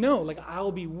 But no, like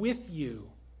I'll be with you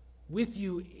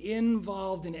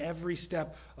involved in every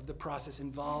step of the process,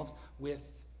 involved with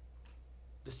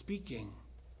the speaking.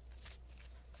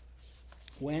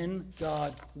 When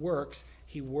God works,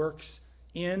 he works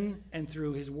in and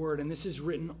through his word. And this is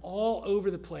written all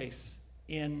over the place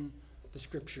in the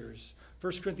scriptures.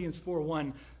 1 Corinthians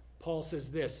 4:1, Paul says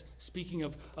this, speaking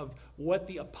of what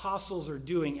the apostles are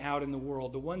doing out in the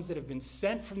world, the ones that have been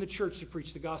sent from the church to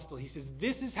preach the gospel. He says,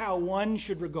 this is how one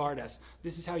should regard us.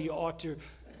 This is how you ought to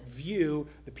view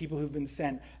the people who've been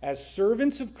sent, as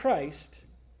servants of Christ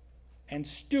and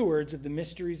stewards of the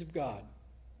mysteries of God.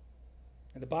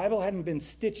 And the Bible hadn't been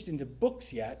stitched into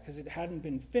books yet, because it hadn't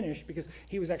been finished, because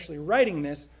he was actually writing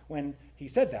this when he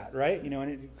said that, right? And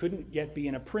it couldn't yet be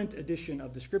in a print edition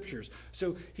of the scriptures.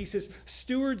 So he says,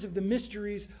 stewards of the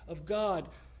mysteries of God,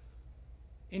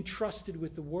 entrusted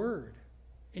with the word,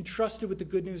 entrusted with the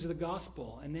good news of the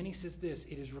gospel. And then he says this,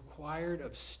 it is required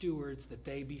of stewards that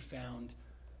they be found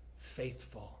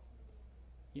faithful.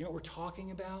 You know what we're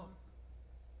talking about?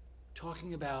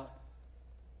 Talking about,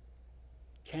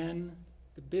 can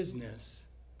the business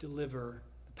deliver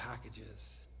the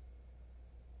packages?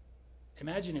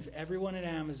 Imagine if everyone at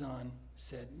Amazon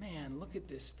said, man, look at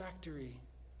this factory.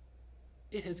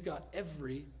 It has got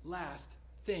every last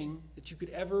thing that you could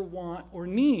ever want or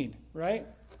need, right?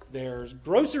 There's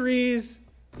groceries,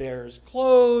 there's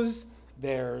clothes,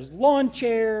 there's lawn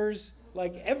chairs.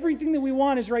 Like everything that we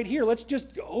want is right here. Let's just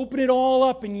open it all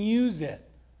up and use it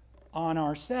on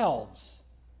ourselves.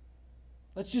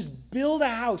 Let's just build a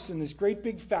house in this great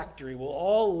big factory. We'll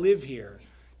all live here.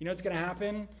 You know what's going to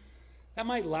happen? That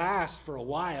might last for a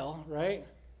while, right?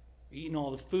 Eating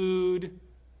all the food.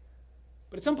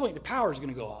 But at some point, the power is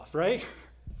going to go off, right?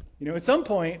 At some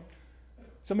point,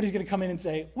 somebody's going to come in and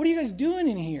say, what are you guys doing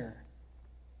in here?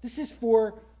 This is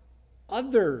for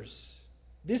others.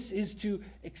 This is to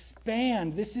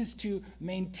expand. This is to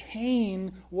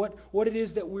maintain what it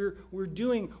is that we're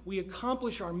doing. We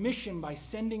accomplish our mission by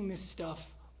sending this stuff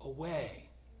away.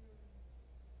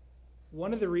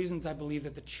 One of the reasons I believe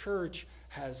that the church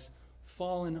has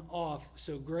fallen off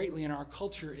so greatly in our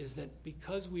culture is that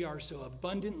because we are so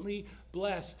abundantly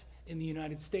blessed in the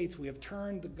United States, we have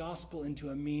turned the gospel into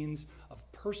a means of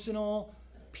personal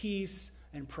peace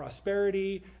and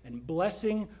prosperity and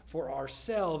blessing for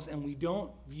ourselves, and we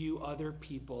don't view other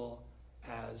people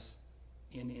as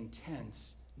in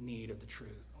intense need of the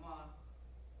truth.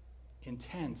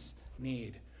 Intense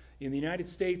need. In the United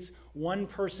States, one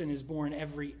person is born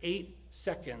every 8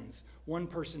 seconds, one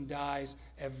person dies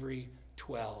every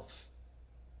 12.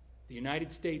 The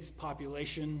United States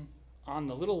population, on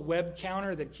the little web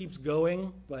counter that keeps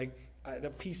going, like the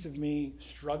piece of me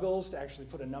struggles to actually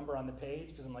put a number on the page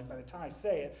because I'm like, by the time I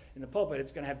say it in the pulpit,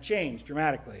 it's going to have changed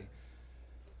dramatically.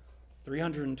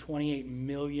 328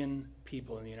 million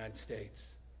people in the United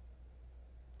States.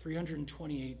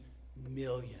 328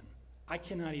 million. I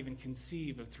cannot even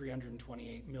conceive of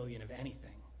 328 million of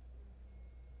anything.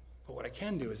 But what I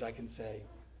can do is I can say,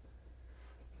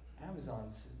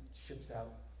 Amazon ships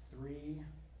out 3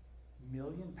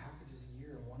 million packages a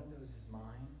year, and one of those is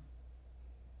mine.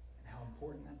 And how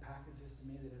important that package is to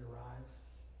me that it arrive.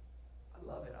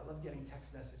 I love it. I love getting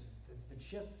text messages that says it's been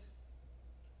shipped.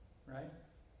 Right?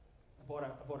 I bought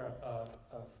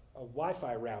a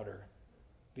Wi-Fi router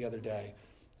the other day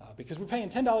because we're paying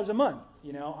 $10 a month,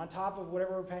 on top of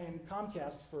whatever we're paying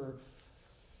Comcast for.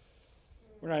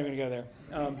 We're not even going to go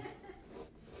there.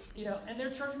 And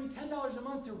they're charging me $10 a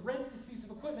month to rent this piece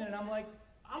of equipment, and I'm like,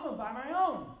 I'm going to buy my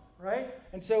own, right?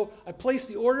 And so I place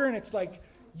the order, and it's like,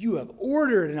 you have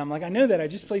ordered. And I'm like, I know that. I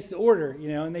just placed the order,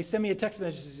 and they send me a text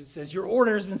message that says, your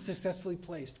order has been successfully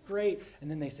placed. Great.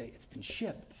 And then they say, it's been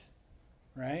shipped,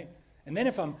 right? And then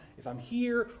if I'm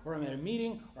here, or I'm at a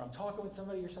meeting, or I'm talking with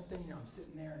somebody or something, I'm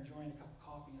sitting there enjoying a cup of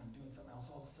coffee, and I'm doing something else,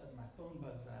 all of a sudden my phone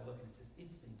buzzes, and I look, and it says,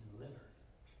 it's been delivered.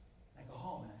 I go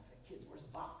home, and I say, kids, where's the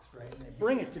box, right? And they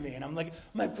bring it to me, and I'm like,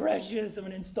 my precious, I'm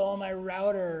going to install my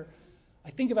router.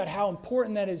 I think about how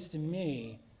important that is to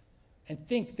me, and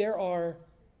think there are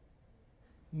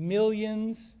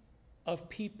millions of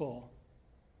people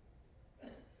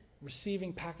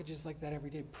receiving packages like that every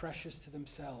day, precious to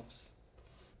themselves.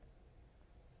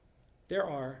 There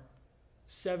are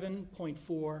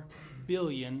 7.4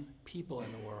 billion people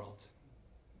in the world.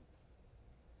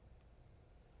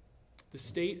 The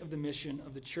state of the mission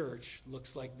of the church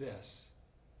looks like this.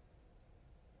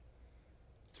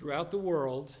 Throughout the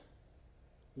world,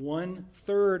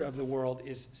 1/3 of the world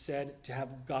is said to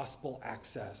have gospel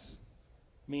access,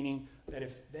 meaning that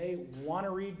if they want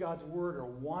to read God's word or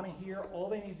want to hear, all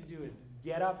they need to do is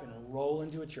get up and roll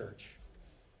into a church,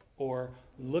 or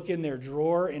look in their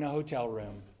drawer in a hotel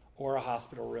room or a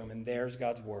hospital room, and there's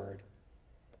God's word.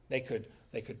 They could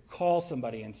call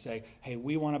somebody and say, hey,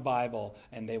 we want a Bible,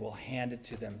 and they will hand it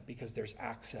to them because there's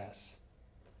access.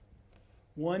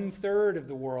 1/3 of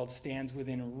the world stands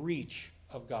within reach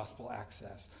of gospel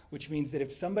access, which means that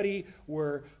if somebody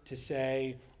were to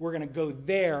say, we're going to go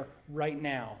there right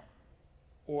now,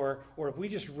 or if we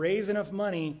just raise enough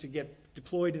money to get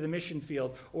deployed to the mission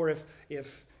field, or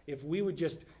if we would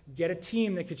just get a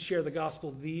team that could share the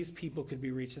gospel, these people could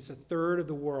be reached. It's 1/3 of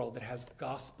the world that has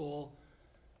gospel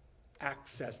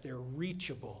access. They're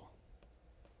reachable.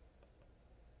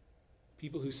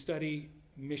 People who study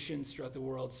missions throughout the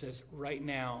world says right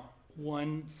now,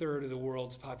 1/3 of the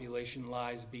world's population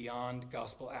lies beyond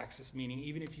gospel access, meaning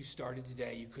even if you started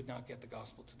today, you could not get the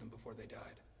gospel to them before they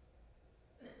died.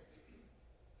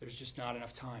 There's just not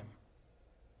enough time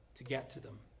to get to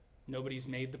them. Nobody's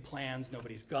made the plans,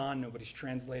 nobody's gone, nobody's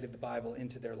translated the Bible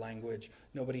into their language,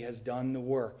 nobody has done the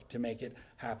work to make it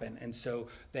happen, and so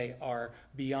they are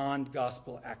beyond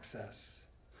gospel access.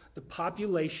 The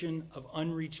population of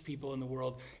unreached people in the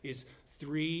world is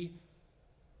 3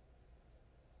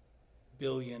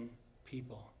 billion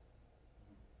people.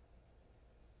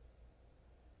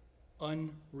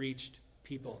 Unreached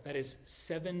people. That is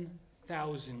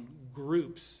 7,000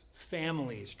 groups,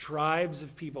 families, tribes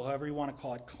of people, however you want to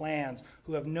call it, clans,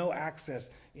 who have no access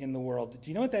in the world.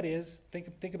 Do you know what that is?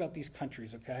 Think about these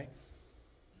countries, okay?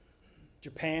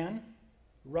 Japan,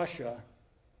 Russia,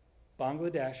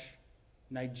 Bangladesh,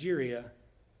 Nigeria,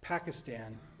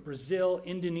 Pakistan, Brazil,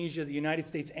 Indonesia, the United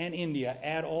States, and India.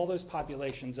 Add all those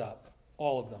populations up.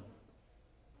 All of them.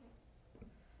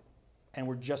 And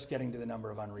we're just getting to the number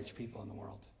of unreached people in the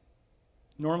world.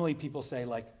 Normally people say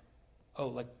like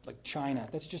China.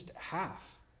 That's just half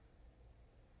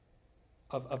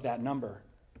of that number.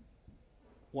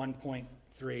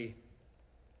 1.3.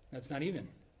 That's not even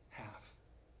half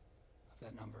of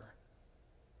that number.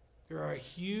 There are a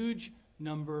huge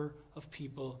number of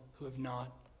people who have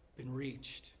not been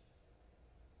reached.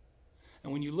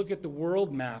 And when you look at the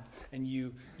world map and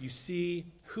you see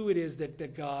who it is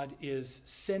that God is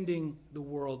sending the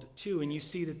world to, and you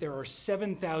see that there are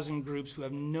 7,000 groups who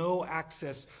have no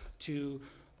access to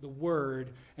the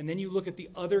word, and then you look at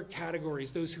the other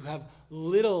categories, those who have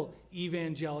little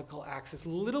evangelical access,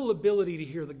 little ability to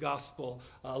hear the gospel,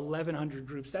 1,100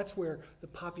 groups, that's where the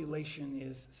population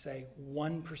is, say,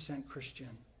 1%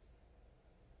 Christian.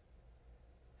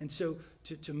 And so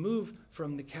to move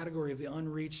from the category of the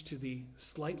unreached to the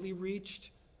slightly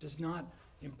reached, does not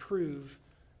improve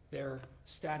their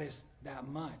status that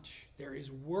much. There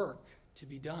is work to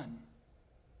be done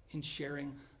in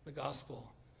sharing the gospel.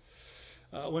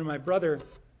 When my brother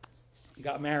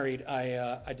got married,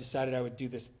 I decided I would do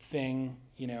this thing,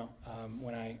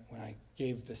 when I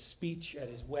gave the speech at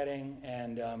his wedding,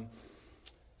 and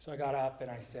so I got up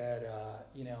and I said,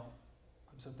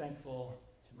 I'm so thankful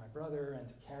to my brother and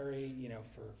to Carrie,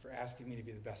 for asking me to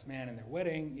be the best man in their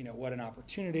wedding. What an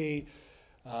opportunity.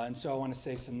 And so I want to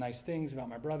say some nice things about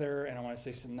my brother, and I want to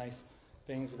say some nice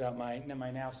things about my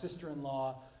now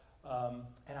sister-in-law.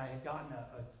 And I had gotten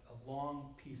a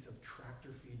long piece of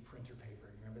tractor feed printer paper.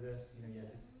 You remember this? You had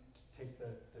to take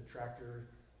the tractor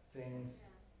things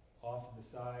off of the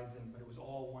sides, but it was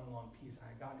all one long piece. And I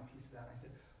had gotten a piece of that, and I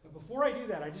said, but before I do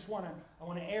that, I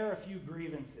want to air a few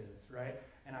grievances, right?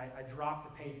 And I dropped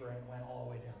the paper and it went all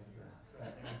the way down to the ground.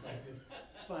 Right? And it was like this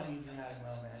funny, dramatic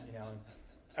moment,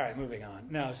 All right, moving on.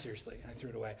 No, seriously, and I threw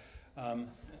it away.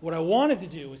 What I wanted to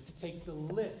do was to take the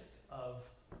list of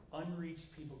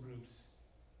unreached people groups,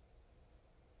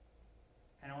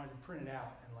 and I wanted to print it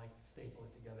out and staple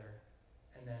it together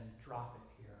and then drop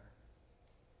it here.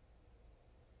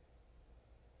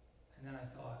 And then I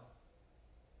thought,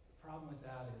 the problem with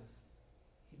that is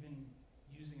even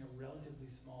using a relatively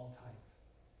small type,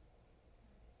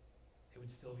 it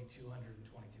would still be 222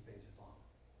 pages long.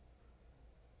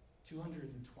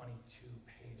 222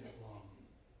 pages long.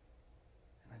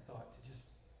 And I thought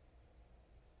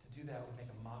to do that would make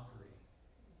a mockery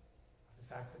of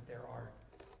the fact that there are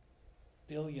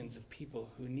billions of people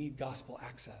who need gospel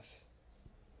access.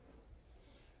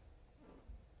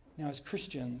 Now, as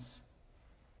Christians,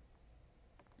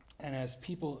 and as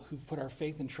people who've put our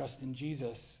faith and trust in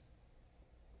Jesus,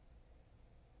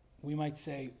 we might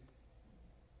say,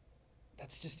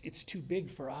 it's too big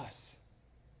for us.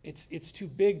 It's too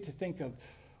big to think of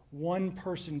one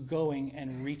person going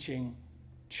and reaching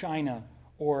China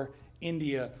or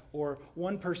India, or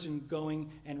one person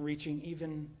going and reaching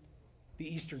even the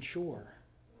Eastern Shore,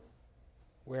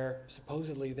 where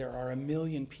supposedly there are 1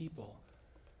 million people.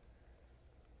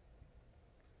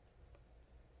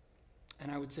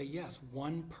 And I would say, yes,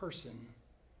 one person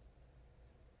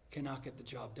cannot get the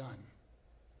job done.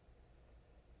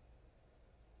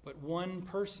 But one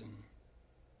person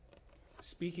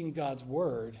speaking God's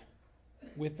word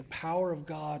with the power of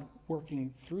God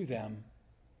working through them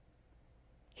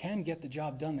can get the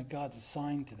job done that God's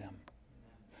assigned to them.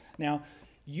 Now,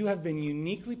 you have been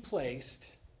uniquely placed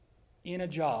in a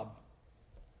job.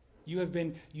 You have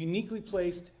been uniquely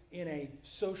placed in a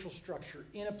social structure,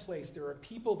 in a place. There are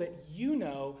people that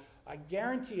I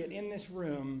guarantee it, in this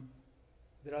room,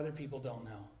 that other people don't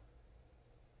know.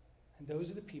 And those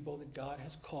are the people that God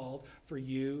has called for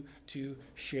you to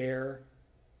share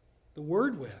the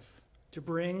word with, to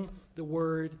bring the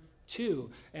word to.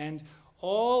 And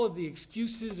all of the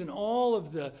excuses and all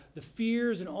of the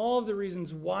fears and all of the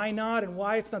reasons why not and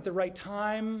why it's not the right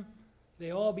time,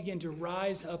 they all begin to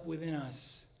rise up within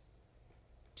us.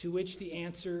 To which the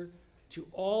answer to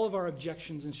all of our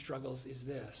objections and struggles is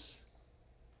this: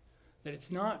 that it's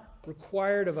not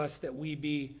required of us that we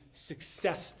be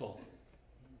successful.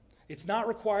 It's not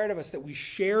required of us that we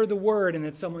share the word and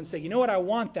that someone say, you know what, I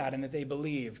want that, and that they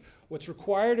believe. What's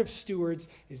required of stewards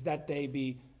is that they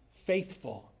be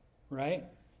faithful, right?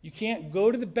 You can't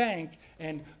go to the bank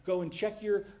and go and check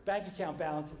your bank account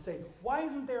balance and say, why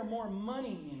isn't there more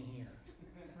money in here,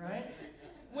 right?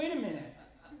 Wait a minute.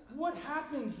 What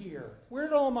happened here? Where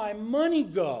did all my money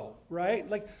go, right?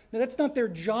 No, that's not their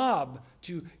job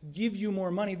to give you more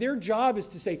money. Their job is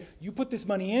to say, you put this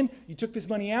money in, you took this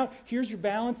money out, here's your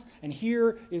balance, and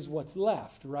here is what's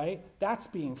left, right? That's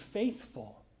being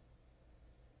faithful.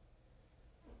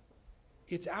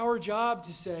 It's our job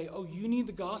to say, oh, you need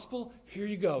the gospel? Here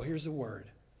you go. Here's the word.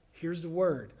 Here's the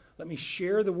word. Let me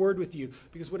share the word with you.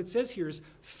 Because what it says here is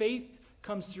faith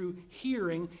comes through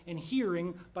hearing, and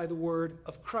hearing by the word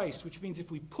of Christ, which means if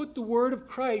we put the word of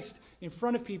Christ in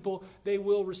front of people, they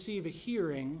will receive a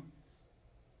hearing.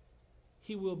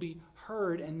 He will be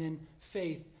heard, and then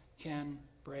faith can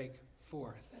break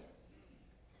forth.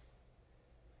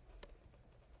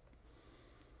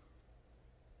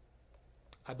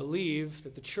 I believe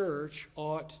that the church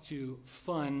ought to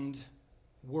fund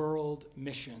world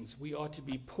missions. We ought to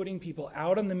be putting people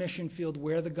out on the mission field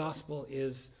where the gospel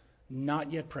is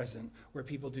not yet present, where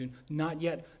people do not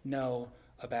yet know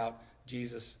about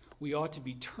Jesus. We ought to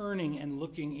be turning and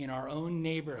looking in our own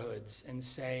neighborhoods and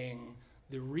saying,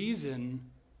 the reason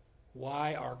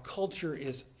why our culture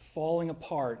is falling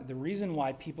apart, the reason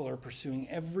why people are pursuing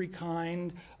every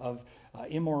kind of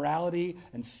immorality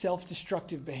and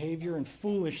self-destructive behavior and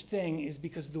foolish thing is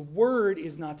because the Word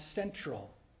is not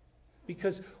central.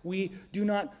 Because we do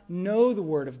not know the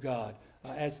Word of God.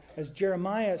 As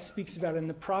Jeremiah speaks about in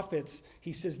the prophets,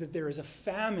 he says that there is a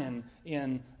famine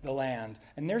in the land.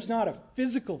 And there's not a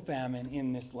physical famine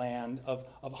in this land of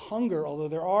hunger, although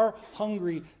there are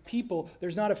hungry people.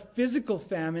 There's not a physical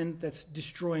famine that's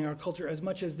destroying our culture as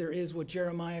much as there is what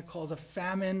Jeremiah calls a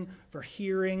famine for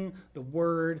hearing the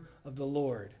word of the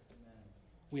Lord.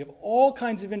 We have all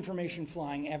kinds of information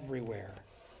flying everywhere.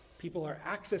 People are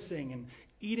accessing and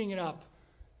eating it up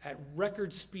at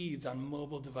record speeds on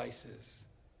mobile devices.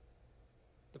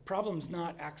 The problem's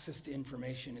not access to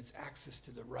information, it's access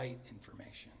to the right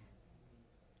information.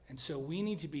 And so we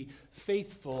need to be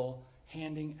faithful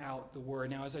handing out the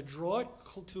word. Now, as I draw it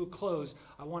to a close,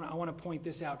 I want to point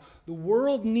this out. The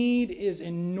world need is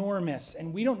enormous,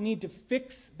 and we don't need to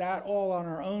fix that all on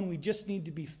our own. We just need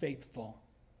to be faithful.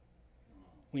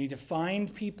 We need to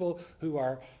find people who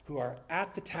are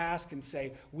at the task and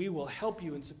say, we will help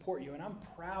you and support you. And I'm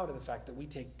proud of the fact that we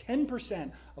take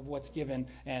 10% of what's given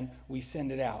and we send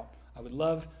it out. I would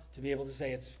love to be able to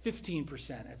say it's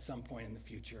 15% at some point in the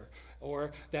future.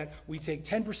 Or that we take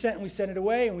 10% and we send it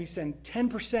away and we send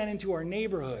 10% into our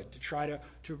neighborhood to try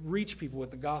to reach people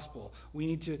with the gospel. We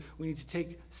need to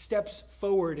take steps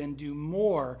forward and do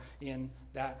more in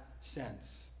that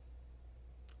sense.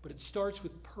 But it starts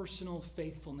with personal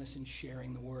faithfulness in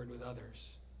sharing the word with others.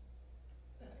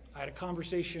 I had a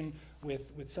conversation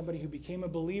with somebody who became a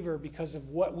believer because of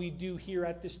what we do here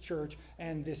at this church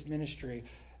and this ministry.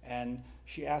 And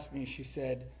she asked me, she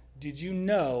said, did you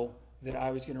know that I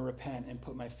was going to repent and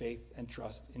put my faith and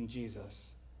trust in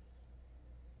Jesus?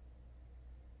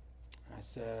 And I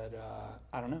said,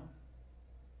 I don't know.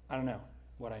 I don't know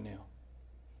what I knew.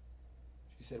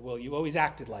 She said, well, you always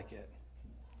acted like it.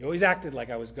 You always acted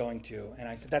like I was going to. And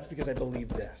I said, that's because I believe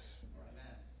this.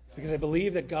 It's because I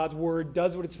believe that God's word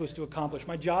does what it's supposed to accomplish.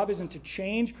 My job isn't to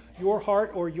change your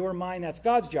heart or your mind. That's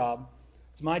God's job.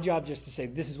 It's my job just to say,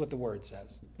 this is what the word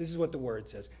says. This is what the word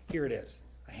says. Here it is.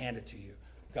 I hand it to you.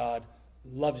 God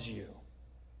loves you.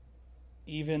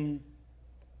 Even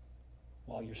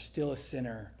while you're still a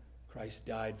sinner, Christ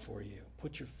died for you.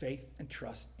 Put your faith and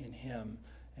trust in him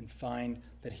and find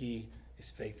that he is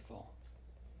faithful.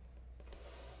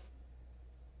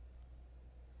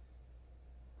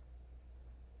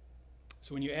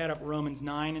 So when you add up Romans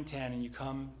 9 and 10 and you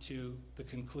come to the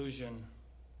conclusion,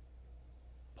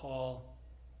 Paul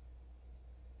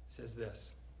says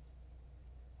this,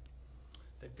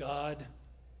 that God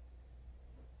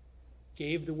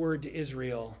gave the word to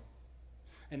Israel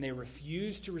and they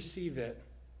refused to receive it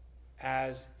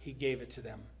as he gave it to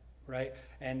them, right?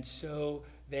 And so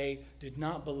they did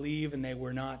not believe and they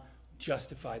were not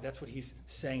justified. That's what he's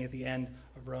saying at the end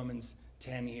of Romans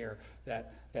 10 here,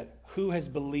 that who has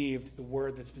believed the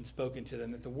word that's been spoken to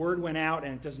them, that the word went out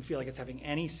and it doesn't feel like it's having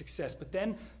any success. But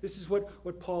then this is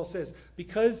what Paul says.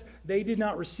 Because they did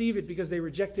not receive it, because they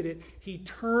rejected it, he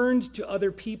turned to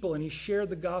other people and he shared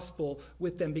the gospel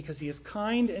with them because he is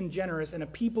kind and generous, and a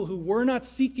people who were not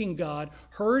seeking God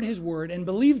heard his word and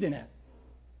believed in it.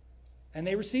 And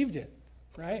they received it,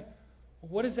 right?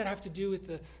 What does that have to do with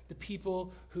the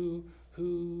people who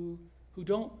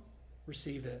don't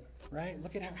receive it? Right?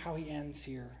 Look at how he ends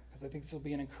here, because I think this will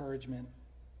be an encouragement.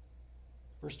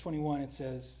 Verse 21, it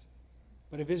says,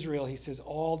 but of Israel, he says,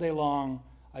 all day long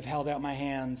I've held out my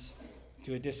hands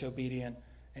to a disobedient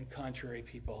and contrary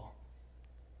people.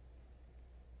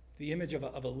 The image of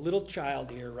a little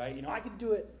child here, right? You know, I could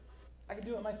do it. I could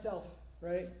do it myself,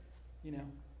 right? You know,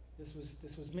 this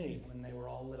was me when they were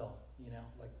all little, you know,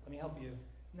 like, let me help you.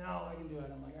 No, I can do it.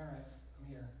 I'm like, all right,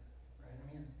 I'm here. Right?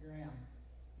 I'm here. Here I am.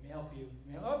 Let me help you.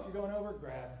 Oh, you're going over?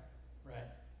 Grab. Right.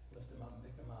 Lift them up and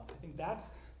pick them up. I think that's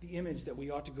the image that we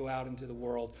ought to go out into the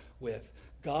world with.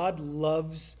 God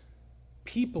loves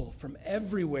people from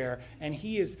everywhere, and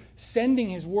he is sending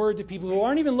his word to people who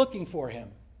aren't even looking for him.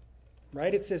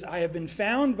 Right? It says, I have been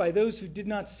found by those who did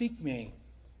not seek me.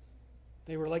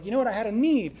 They were like, you know what? I had a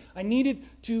need. I needed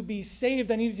to be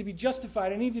saved. I needed to be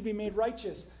justified. I needed to be made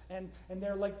righteous. And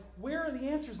they're like, where are the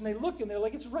answers? And they look, and they're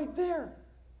like, it's right there.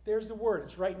 There's the word.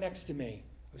 It's right next to me.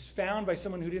 I was found by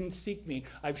someone who didn't seek me.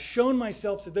 I've shown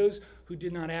myself to those who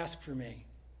did not ask for me.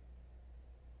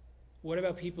 What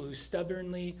about people who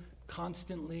stubbornly,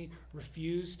 constantly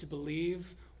refuse to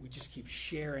believe? We just keep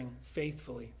sharing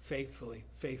faithfully, faithfully,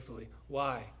 faithfully.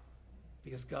 Why?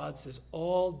 Because God says,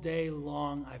 all day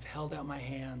long I've held out my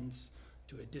hands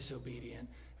to a disobedient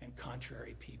and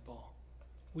contrary people.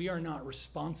 We are not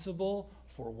responsible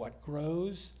for what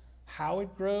grows, how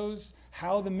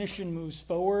the mission moves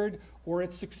forward, or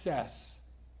its success.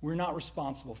 We're not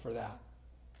responsible for that.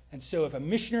 And so if a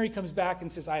missionary comes back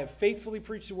and says, I have faithfully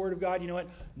preached the word of God, you know what?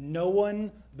 No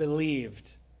one believed.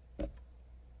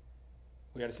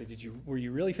 We got to say, were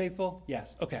you really faithful?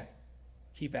 Yes. Okay.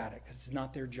 Keep at it, because it's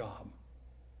not their job.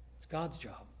 It's God's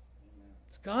job.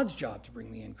 It's God's job to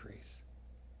bring the increase.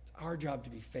 It's our job to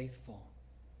be faithful.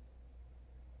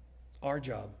 Our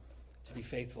job to be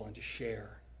faithful and to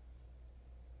share.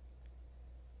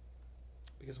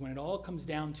 Because when it all comes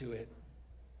down to it,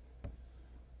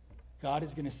 God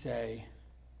is going to say,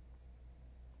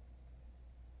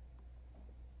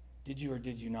 did you or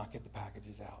did you not get the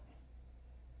packages out?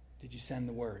 Did you send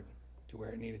the word to where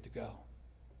it needed to go?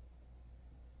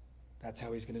 That's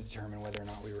how he's going to determine whether or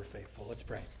not we were faithful. Let's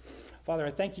pray. Father, I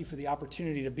thank you for the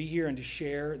opportunity to be here and to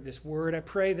share this word. I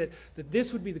pray that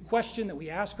this would be the question that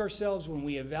we ask ourselves when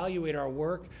we evaluate our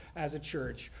work as a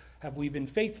church. Have we been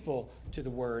faithful to the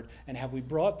word? And have we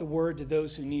brought the word to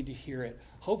those who need to hear it?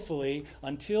 Hopefully,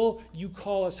 until you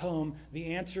call us home,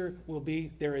 the answer will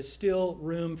be there is still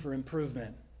room for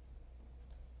improvement.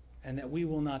 And that we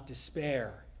will not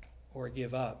despair or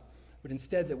give up. But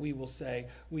instead that we will say,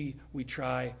 we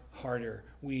try harder.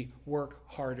 We work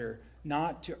harder.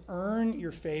 Not to earn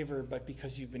your favor, but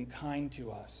because you've been kind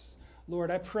to us. Lord,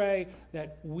 I pray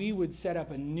that we would set up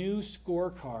a new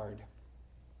scorecard.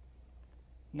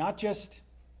 Not just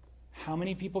how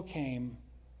many people came,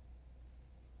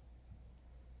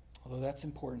 although that's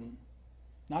important.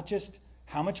 Not just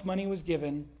how much money was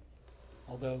given,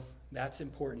 although that's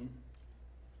important.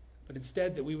 But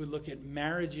instead that we would look at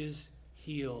marriages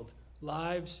healed,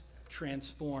 lives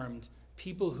transformed,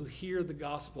 people who hear the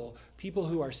gospel, people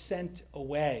who are sent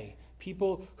away,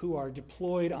 people who are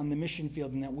deployed on the mission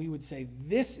field, and that we would say,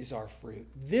 this is our fruit,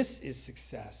 this is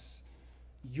success,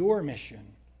 your mission,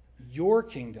 your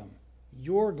kingdom,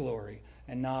 your glory,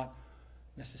 and not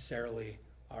necessarily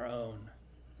our own.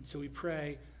 And so we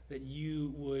pray that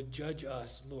you would judge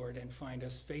us, Lord, and find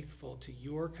us faithful to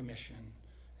your commission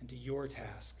and to your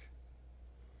task.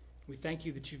 We thank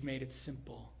you that you've made it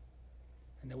simple,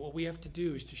 and that what we have to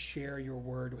do is to share your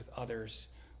word with others.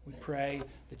 We pray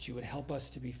that you would help us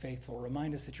to be faithful.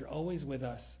 Remind us that you're always with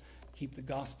us. Keep the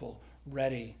gospel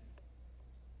ready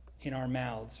in our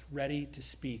mouths, ready to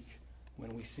speak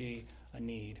when we see a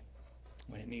need,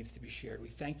 when it needs to be shared. We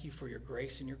thank you for your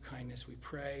grace and your kindness. We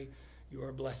pray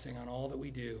your blessing on all that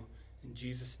we do. In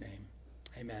Jesus' name,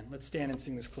 amen. Let's stand and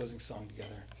sing this closing song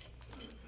together.